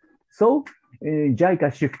case. So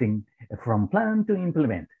JICA shifting from plan to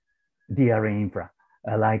implement DRA infra,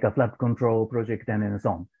 like a flood control project and so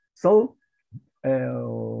on. So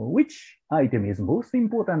which item is most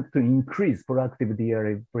important to increase proactive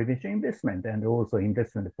DRA prevention investment and also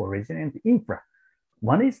investment for resilient infra?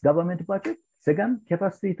 One is government budget, second,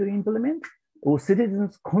 capacity to implement, or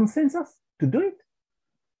citizens' consensus to do it,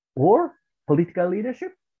 or political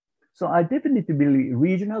leadership. So I definitely believe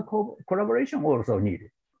regional collaboration also needed.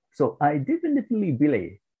 So I definitely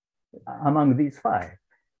believe among these 5,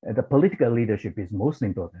 the political leadership is most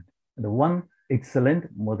important. The one excellent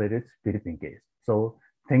model is Philippine case. So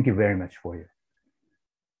thank you very much for you.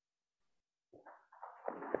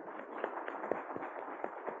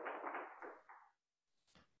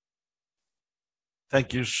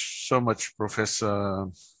 Thank you so much, Professor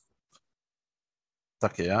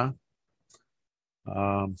Takeya.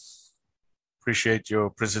 Appreciate your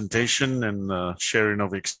presentation and sharing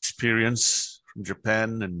of experience from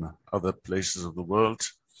Japan and other places of the world.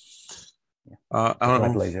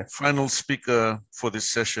 Our final speaker for this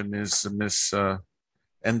session is Ms.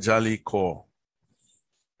 Anjali Kaur.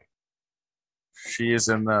 She is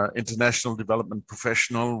an international development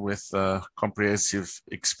professional with comprehensive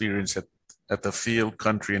experience at the field,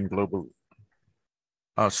 country, and global.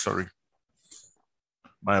 Oh, sorry.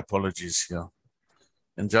 My apologies here.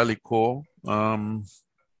 Anjali Kaur.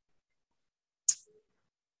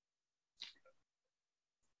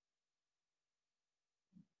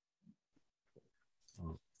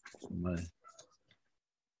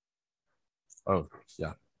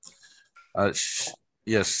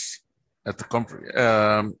 Yes, at the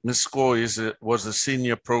Ms. Kaur was a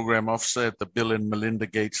senior program officer at the Bill and Melinda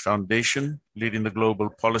Gates Foundation, leading the global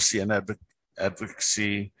policy and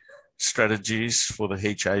advocacy strategies for the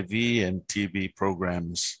HIV and TB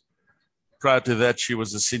programs. Prior to that, she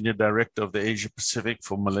was the senior director of the Asia-Pacific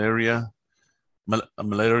for Malaria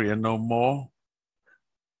No More,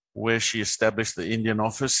 where she established the Indian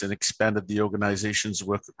office and expanded the organization's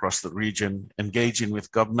work across the region, engaging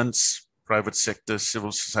with governments, private sector,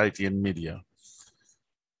 civil society, and media.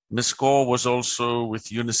 Ms. Kaur was also with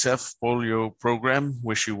UNICEF polio program,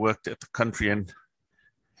 where she worked at the country and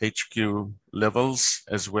HQ levels,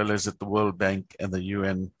 as well as at the World Bank and the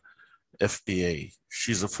UN FBA.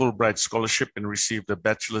 She's a Fulbright scholarship and received a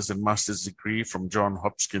bachelor's and master's degree from Johns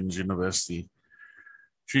Hopkins University.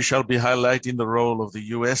 She shall be highlighting the role of the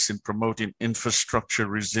US in promoting infrastructure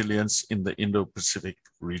resilience in the Indo-Pacific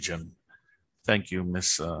region. Thank you,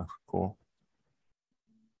 Ms. Kaur.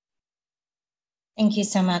 Thank you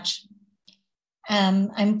so much.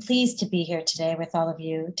 I'm pleased to be here today with all of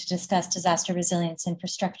you to discuss disaster resilience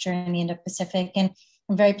infrastructure in the Indo-Pacific. And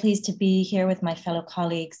I'm very pleased to be here with my fellow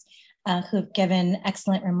colleagues who have given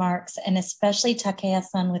excellent remarks, and especially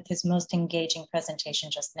Takeya-san with his most engaging presentation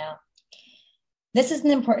just now. This is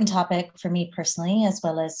an important topic for me personally, as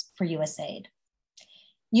well as for USAID.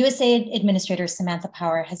 USAID Administrator Samantha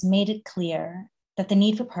Power has made it clear that the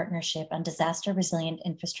need for partnership on disaster resilient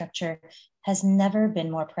infrastructure has never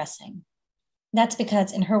been more pressing. That's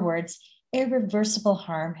because, in her words, irreversible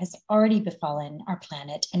harm has already befallen our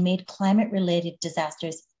planet and made climate-related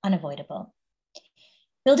disasters unavoidable.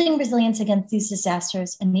 Building resilience against these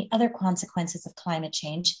disasters and the other consequences of climate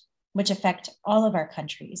change, which affect all of our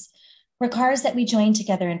countries, requires that we join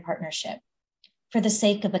together in partnership for the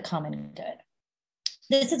sake of the common good.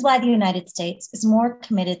 This is why the United States is more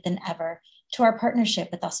committed than ever to our partnership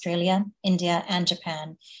with Australia, India, and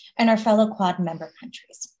Japan, and our fellow Quad member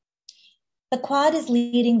countries. The Quad is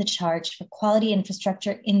leading the charge for quality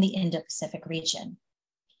infrastructure in the Indo-Pacific region.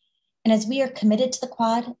 And as we are committed to the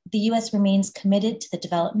Quad, the US remains committed to the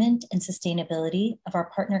development and sustainability of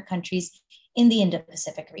our partner countries in the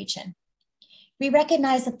Indo-Pacific region. We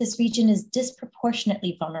recognize that this region is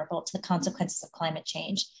disproportionately vulnerable to the consequences of climate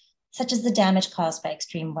change, such as the damage caused by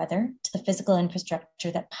extreme weather to the physical infrastructure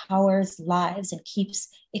that powers lives and keeps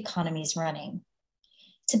economies running.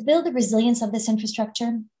 To build the resilience of this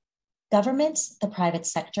infrastructure, Governments, the private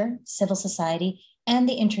sector, civil society, and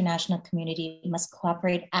the international community must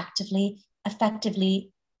cooperate actively,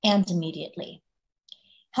 effectively, and immediately.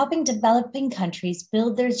 Helping developing countries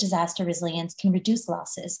build their disaster resilience can reduce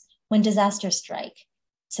losses when disasters strike,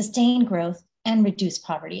 sustain growth, and reduce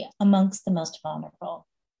poverty amongst the most vulnerable.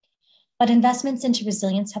 But investments into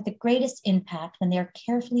resilience have the greatest impact when they are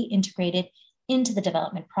carefully integrated into the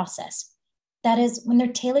development process. That is, when they're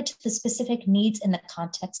tailored to the specific needs in the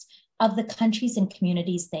context of the countries and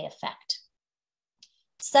communities they affect.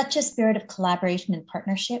 Such a spirit of collaboration and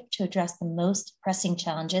partnership to address the most pressing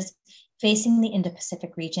challenges facing the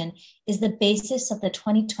Indo-Pacific region is the basis of the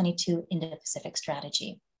 2022 Indo-Pacific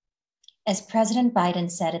strategy. As President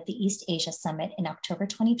Biden said at the East Asia Summit in October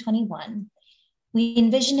 2021, we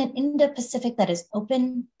envision an Indo-Pacific that is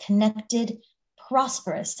open, connected,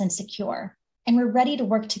 prosperous, and secure, and we're ready to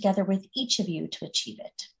work together with each of you to achieve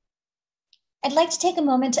it. I'd like to take a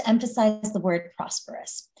moment to emphasize the word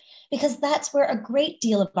prosperous, because that's where a great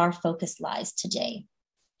deal of our focus lies today.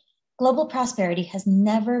 Global prosperity has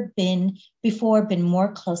never before been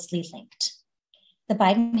more closely linked. The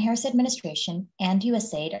Biden-Harris administration and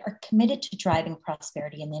USAID are committed to driving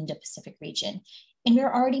prosperity in the Indo-Pacific region, and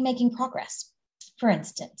we're already making progress. For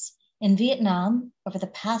instance, in Vietnam, over the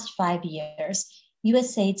past 5 years,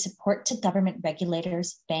 USAID's support to government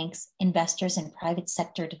regulators, banks, investors, and private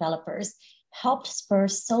sector developers helped spur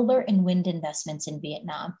solar and wind investments in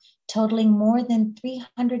Vietnam, totaling more than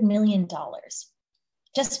 $300 million.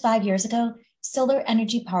 Just 5 years ago, solar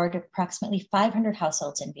energy powered approximately 500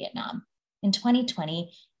 households in Vietnam. In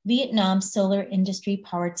 2020, Vietnam's solar industry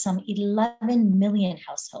powered some 11 million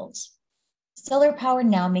households. Solar power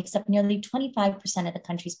now makes up nearly 25% of the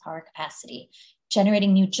country's power capacity,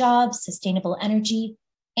 generating new jobs, sustainable energy,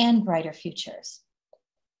 and brighter futures.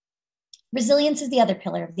 Resilience is the other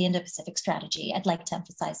pillar of the Indo-Pacific strategy I'd like to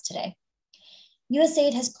emphasize today.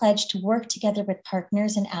 USAID has pledged to work together with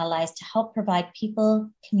partners and allies to help provide people,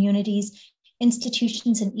 communities,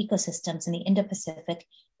 institutions, and ecosystems in the Indo-Pacific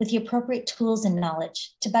with the appropriate tools and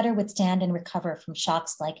knowledge to better withstand and recover from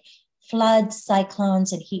shocks like floods,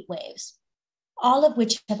 cyclones, and heat waves, all of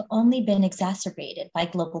which have only been exacerbated by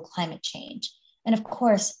global climate change. And of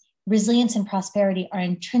course, resilience and prosperity are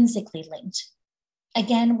intrinsically linked.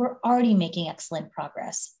 Again, we're already making excellent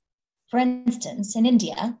progress. For instance, in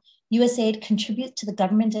India, USAID contributes to the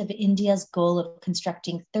government of India's goal of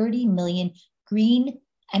constructing 30 million green,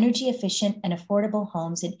 energy efficient, and affordable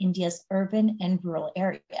homes in India's urban and rural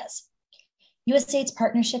areas. USAID's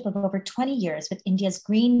partnership of over 20 years with India's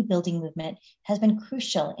green building movement has been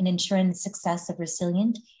crucial in ensuring the success of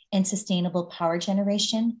resilient and sustainable power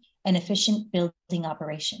generation and efficient building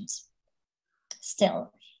operations.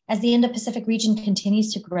 Still, as the Indo-Pacific region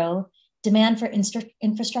continues to grow, demand for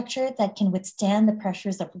infrastructure that can withstand the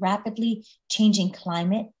pressures of rapidly changing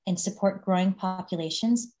climate and support growing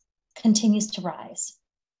populations continues to rise.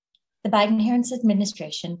 The Biden-Harris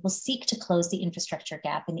administration will seek to close the infrastructure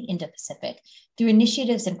gap in the Indo-Pacific through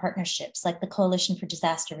initiatives and partnerships like the Coalition for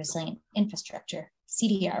Disaster Resilient Infrastructure,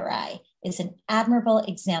 CDRI, is an admirable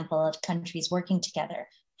example of countries working together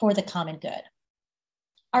for the common good.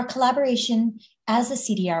 Our collaboration as a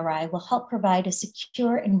CDRI will help provide a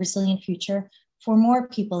secure and resilient future for more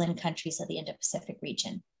people in countries of the Indo-Pacific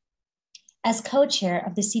region. As co-chair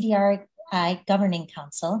of the CDRI Governing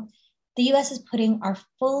Council, the US is putting our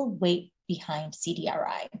full weight behind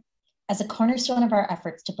CDRI as a cornerstone of our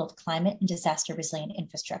efforts to build climate and disaster resilient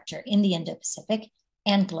infrastructure in the Indo-Pacific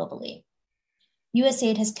and globally.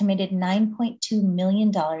 USAID has committed $9.2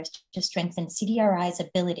 million to strengthen CDRI's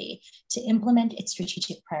ability to implement its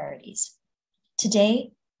strategic priorities.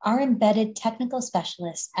 Today, our embedded technical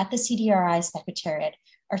specialists at the CDRI Secretariat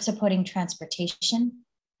are supporting transportation,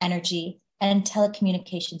 energy, and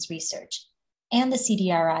telecommunications research, and the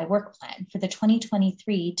CDRI work plan for the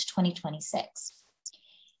 2023 to 2026.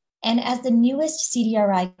 And as the newest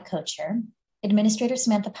CDRI co-chair, Administrator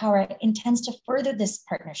Samantha Power intends to further this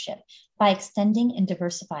partnership by extending and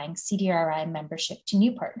diversifying CDRI membership to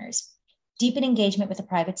new partners, deepen engagement with the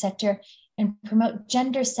private sector, and promote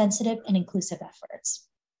gender-sensitive and inclusive efforts.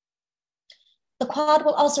 The Quad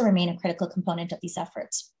will also remain a critical component of these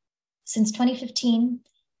efforts. Since 2015,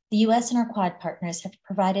 the US and our Quad partners have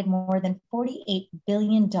provided more than $48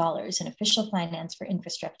 billion in official finance for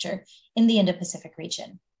infrastructure in the Indo-Pacific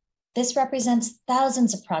region. This represents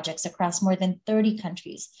thousands of projects across more than 30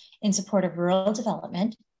 countries in support of rural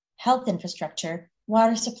development, health infrastructure,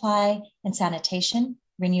 water supply and sanitation,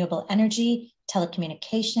 renewable energy,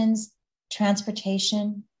 telecommunications,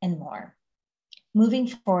 transportation, and more. Moving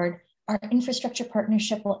forward, our infrastructure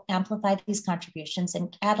partnership will amplify these contributions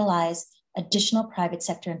and catalyze additional private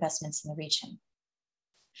sector investments in the region.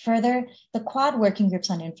 Further, the Quad working groups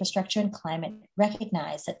on infrastructure and climate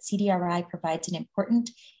recognize that CDRI provides an important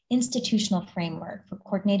institutional framework for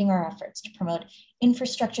coordinating our efforts to promote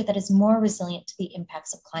infrastructure that is more resilient to the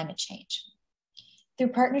impacts of climate change. Through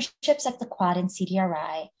partnerships like the Quad and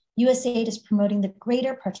CDRI, USAID is promoting the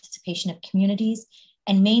greater participation of communities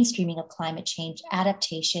and mainstreaming of climate change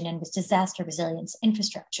adaptation and disaster resilience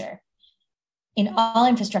infrastructure in all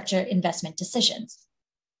infrastructure investment decisions.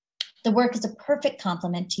 The work is a perfect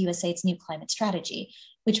complement to USAID's new climate strategy,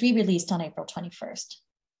 which we released on April 21st.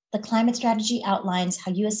 The climate strategy outlines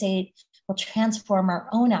how USAID will transform our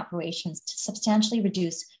own operations to substantially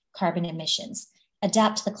reduce carbon emissions,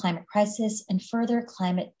 adapt to the climate crisis, and further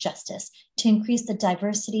climate justice to increase the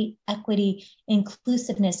diversity, equity,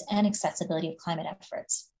 inclusiveness, and accessibility of climate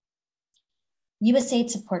efforts. USAID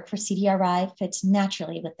support for CDRI fits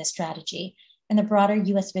naturally with this strategy and the broader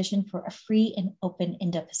US vision for a free and open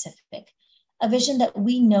Indo-Pacific, a vision that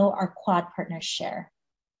we know our Quad partners share.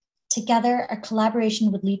 Together, our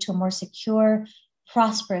collaboration would lead to a more secure,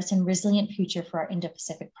 prosperous, and resilient future for our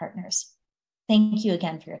Indo-Pacific partners. Thank you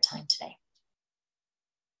again for your time today.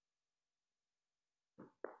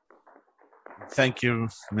 Thank you,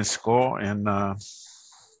 Ms. Go, and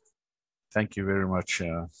thank you very much.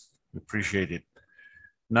 We appreciate it.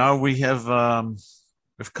 Now we have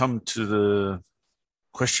we've come to the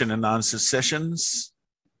question and answer sessions.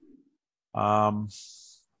 I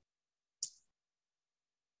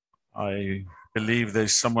believe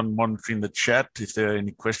there's someone monitoring the chat. If there are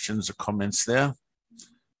any questions or comments there,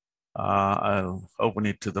 I'll open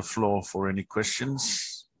it to the floor for any questions.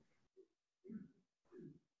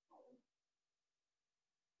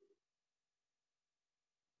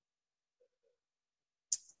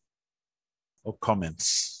 Or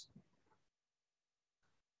comments.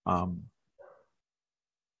 How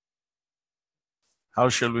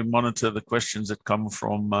shall we monitor the questions that come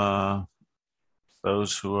from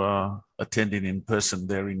those who are attending in person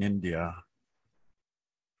there in India?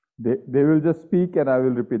 They will just speak and I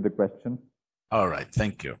will repeat the question. All right,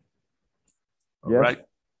 thank you. All yes. right.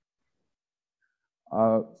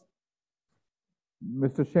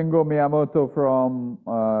 Mr. Shingo Miyamoto from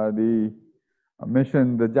the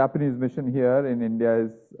Japanese mission here in India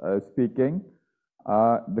is speaking.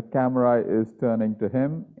 The camera is turning to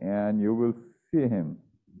him and you will see him.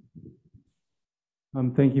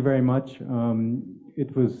 Thank you very much.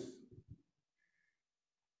 It was,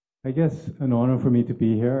 I guess, an honor for me to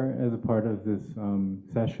be here as a part of this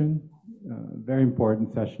session, very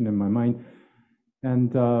important session in my mind.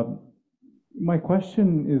 And my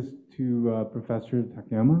question is to Professor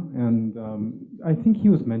Takayama, and I think he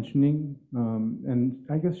was mentioning, and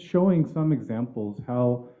I guess showing some examples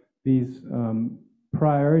how these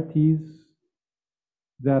priorities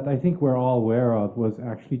that I think we're all aware of was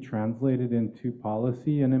actually translated into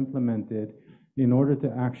policy and implemented in order to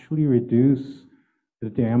actually reduce the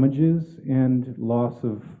damages and loss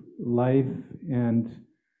of life and,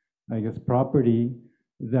 I guess, property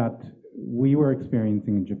that we were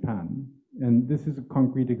experiencing in Japan. And this is a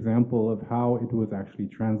concrete example of how it was actually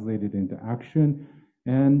translated into action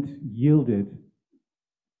and yielded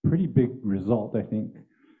pretty big result, I think.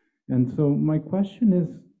 And so my question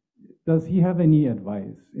is, does he have any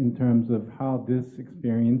advice in terms of how this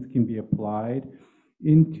experience can be applied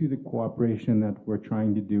into the cooperation that we're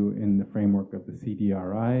trying to do in the framework of the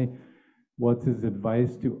CDRI? What's his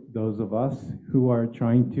advice to those of us who are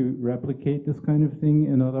trying to replicate this kind of thing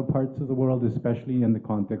in other parts of the world, especially in the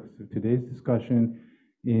context of today's discussion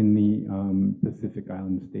in the Pacific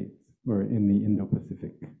Island states or in the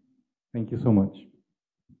Indo-Pacific? Thank you so much.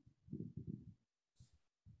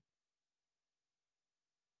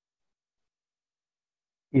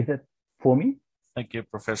 Is that for me? Thank you,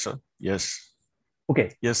 Professor. Yes.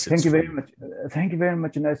 Okay. Yes. Thank you very much. Thank you very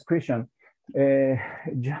much. Nice question.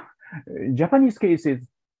 Japanese cases,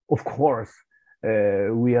 of course,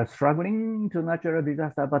 we are struggling to natural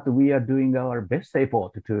disaster, but we are doing our best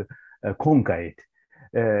effort to conquer it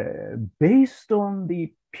based on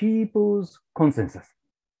the people's consensus.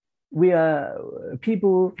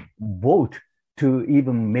 People vote to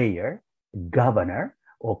even mayor, governor,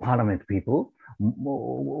 or parliament people.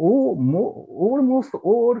 Almost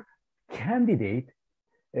all candidates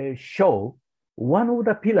show one of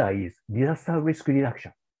the pillars is disaster risk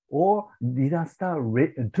reduction or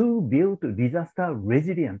to build disaster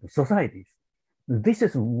resilient societies. This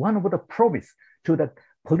is one of the promise to the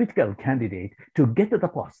political candidate to get to the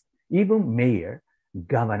post, even mayor,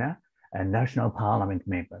 governor, and national parliament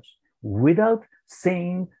members, without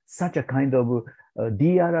saying such a kind of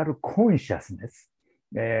DRR consciousness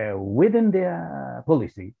within their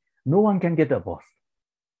policy. no one can get a post.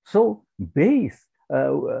 So we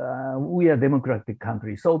are a democratic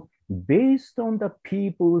country. So based on the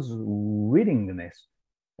people's willingness,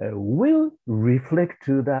 will reflect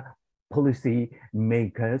to the policy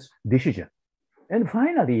makers' decision. And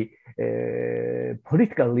finally,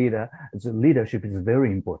 political leadership is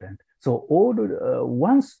very important. So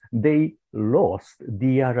once they lost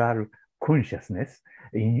DRR consciousness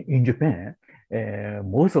in Japan,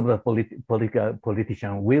 most of the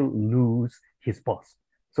politician will lose his post.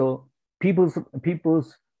 So people's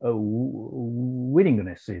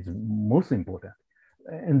willingness is most important.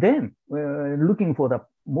 And then looking for the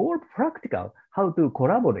more practical, how to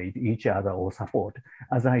collaborate each other or support,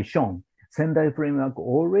 as I shown, Sendai framework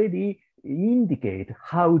already indicate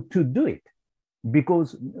how to do it,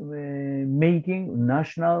 because making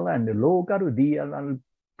national and local DRR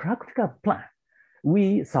practical plan,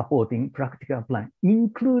 we supporting practical plan,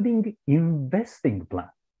 including investing plan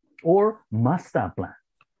or master plan,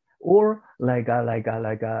 or like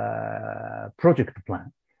a project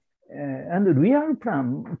plan. And the real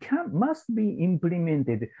plan must be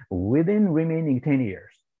implemented within remaining 10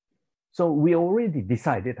 years. So we already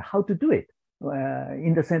decided how to do it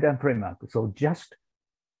in the Sendai framework. So just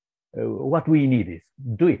what we need is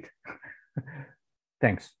do it.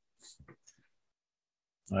 Thanks.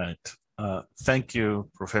 All right. Thank you,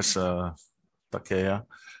 Professor Takeya.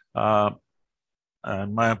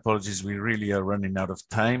 And my apologies, we really are running out of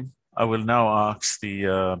time. I will now ask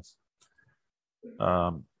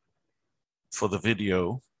for the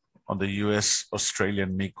video on the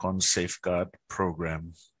US-Australian Mekong Safeguard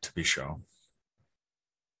Program to be shown.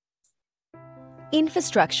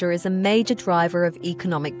 Infrastructure is a major driver of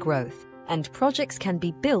economic growth, and projects can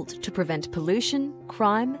be built to prevent pollution,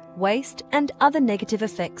 crime, waste, and other negative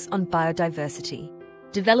effects on biodiversity.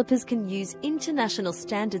 Developers can use international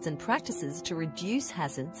standards and practices to reduce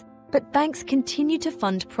hazards, but banks continue to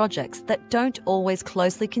fund projects that don't always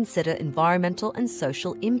closely consider environmental and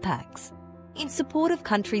social impacts. In support of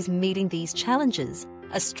countries meeting these challenges,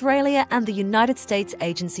 Australia and the United States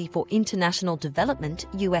Agency for International Development,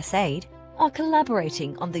 USAID, are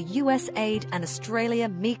collaborating on the USAID and Australia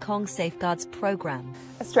Mekong Safeguards Program.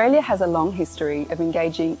 Australia has a long history of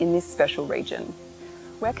engaging in this special region.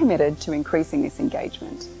 We're committed to increasing this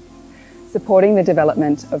engagement. Supporting the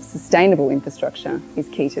development of sustainable infrastructure is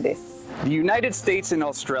key to this. The United States and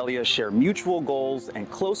Australia share mutual goals and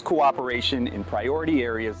close cooperation in priority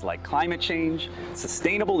areas like climate change,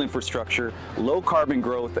 sustainable infrastructure, low carbon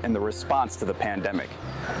growth, and the response to the pandemic.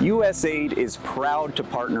 USAID is proud to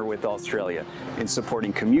partner with Australia in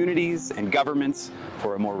supporting communities and governments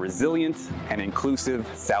for a more resilient and inclusive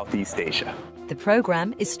Southeast Asia. The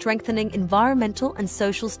program is strengthening environmental and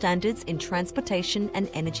social standards in transportation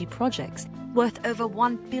and energy projects worth over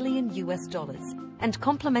 $1 billion and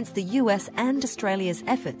complements the US and Australia's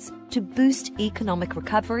efforts to boost economic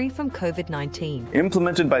recovery from COVID-19.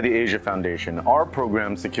 Implemented by the Asia Foundation, our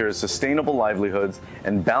program secures sustainable livelihoods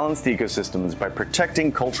and balanced ecosystems by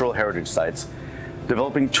protecting cultural heritage sites,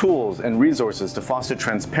 developing tools and resources to foster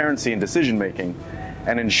transparency in decision-making,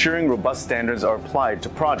 and ensuring robust standards are applied to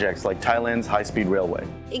projects like Thailand's high-speed railway.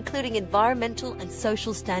 Including environmental and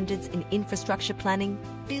social standards in infrastructure planning,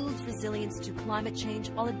 builds resilience to climate change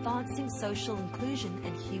while advancing social inclusion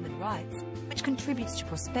and human rights, which contributes to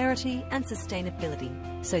prosperity and sustainability.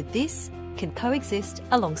 So this can coexist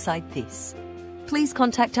alongside this. Please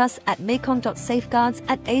contact us at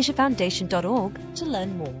mekong.safeguards@asiafoundation.org to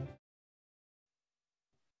learn more.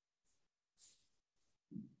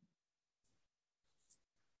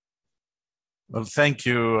 Well, thank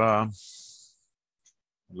you. I'd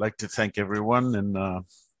like to thank everyone. And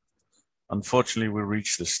unfortunately, we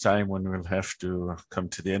reach this time when we'll have to come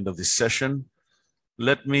to the end of this session.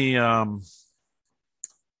 Let me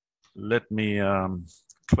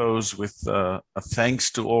close with a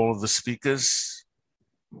thanks to all of the speakers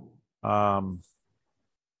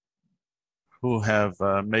who have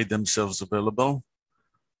made themselves available.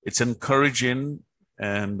 It's encouraging,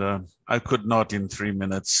 and I could not in 3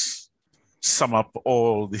 minutes sum up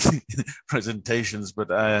all the presentations, but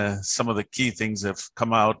some of the key things have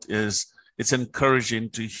come out. Is it's encouraging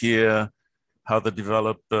to hear how the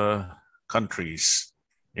developed countries,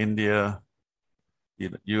 India,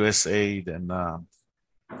 USAID, and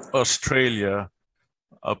Australia,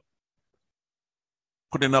 are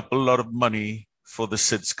putting up a lot of money for the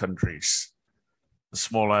SIDS countries, the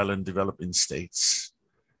small island developing states,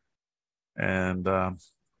 and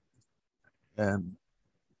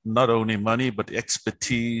not only money, but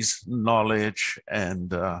expertise, knowledge, and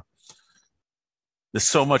there's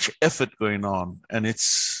so much effort going on. And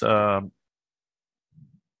it's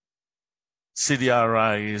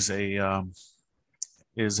CDRI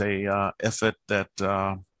is a effort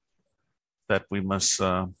that we must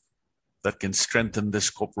that can strengthen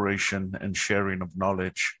this cooperation and sharing of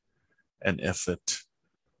knowledge and effort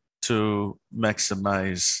to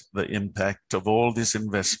maximize the impact of all this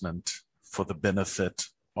investment for the benefit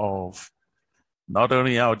of not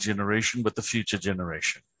only our generation, but the future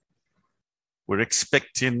generation. We're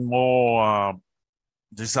expecting more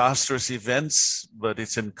disastrous events, but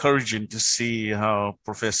it's encouraging to see how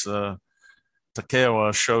Professor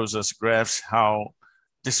Takewa shows us graphs how,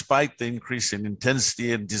 despite the increase in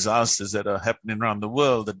intensity and disasters that are happening around the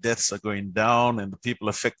world, the deaths are going down and the people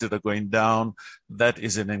affected are going down. That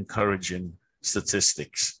is an encouraging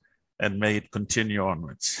statistics, and may it continue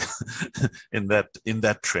onwards in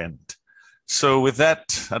that trend. So with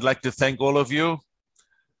that, I'd like to thank all of you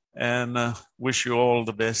and wish you all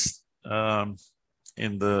the best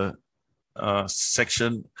in the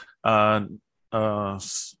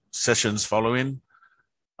sessions following.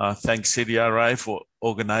 Thanks CDRI for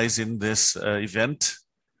organizing this event.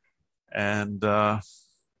 And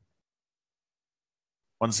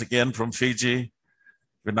once again from Fiji,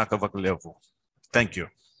 Vinaka Vakulevu. Thank you.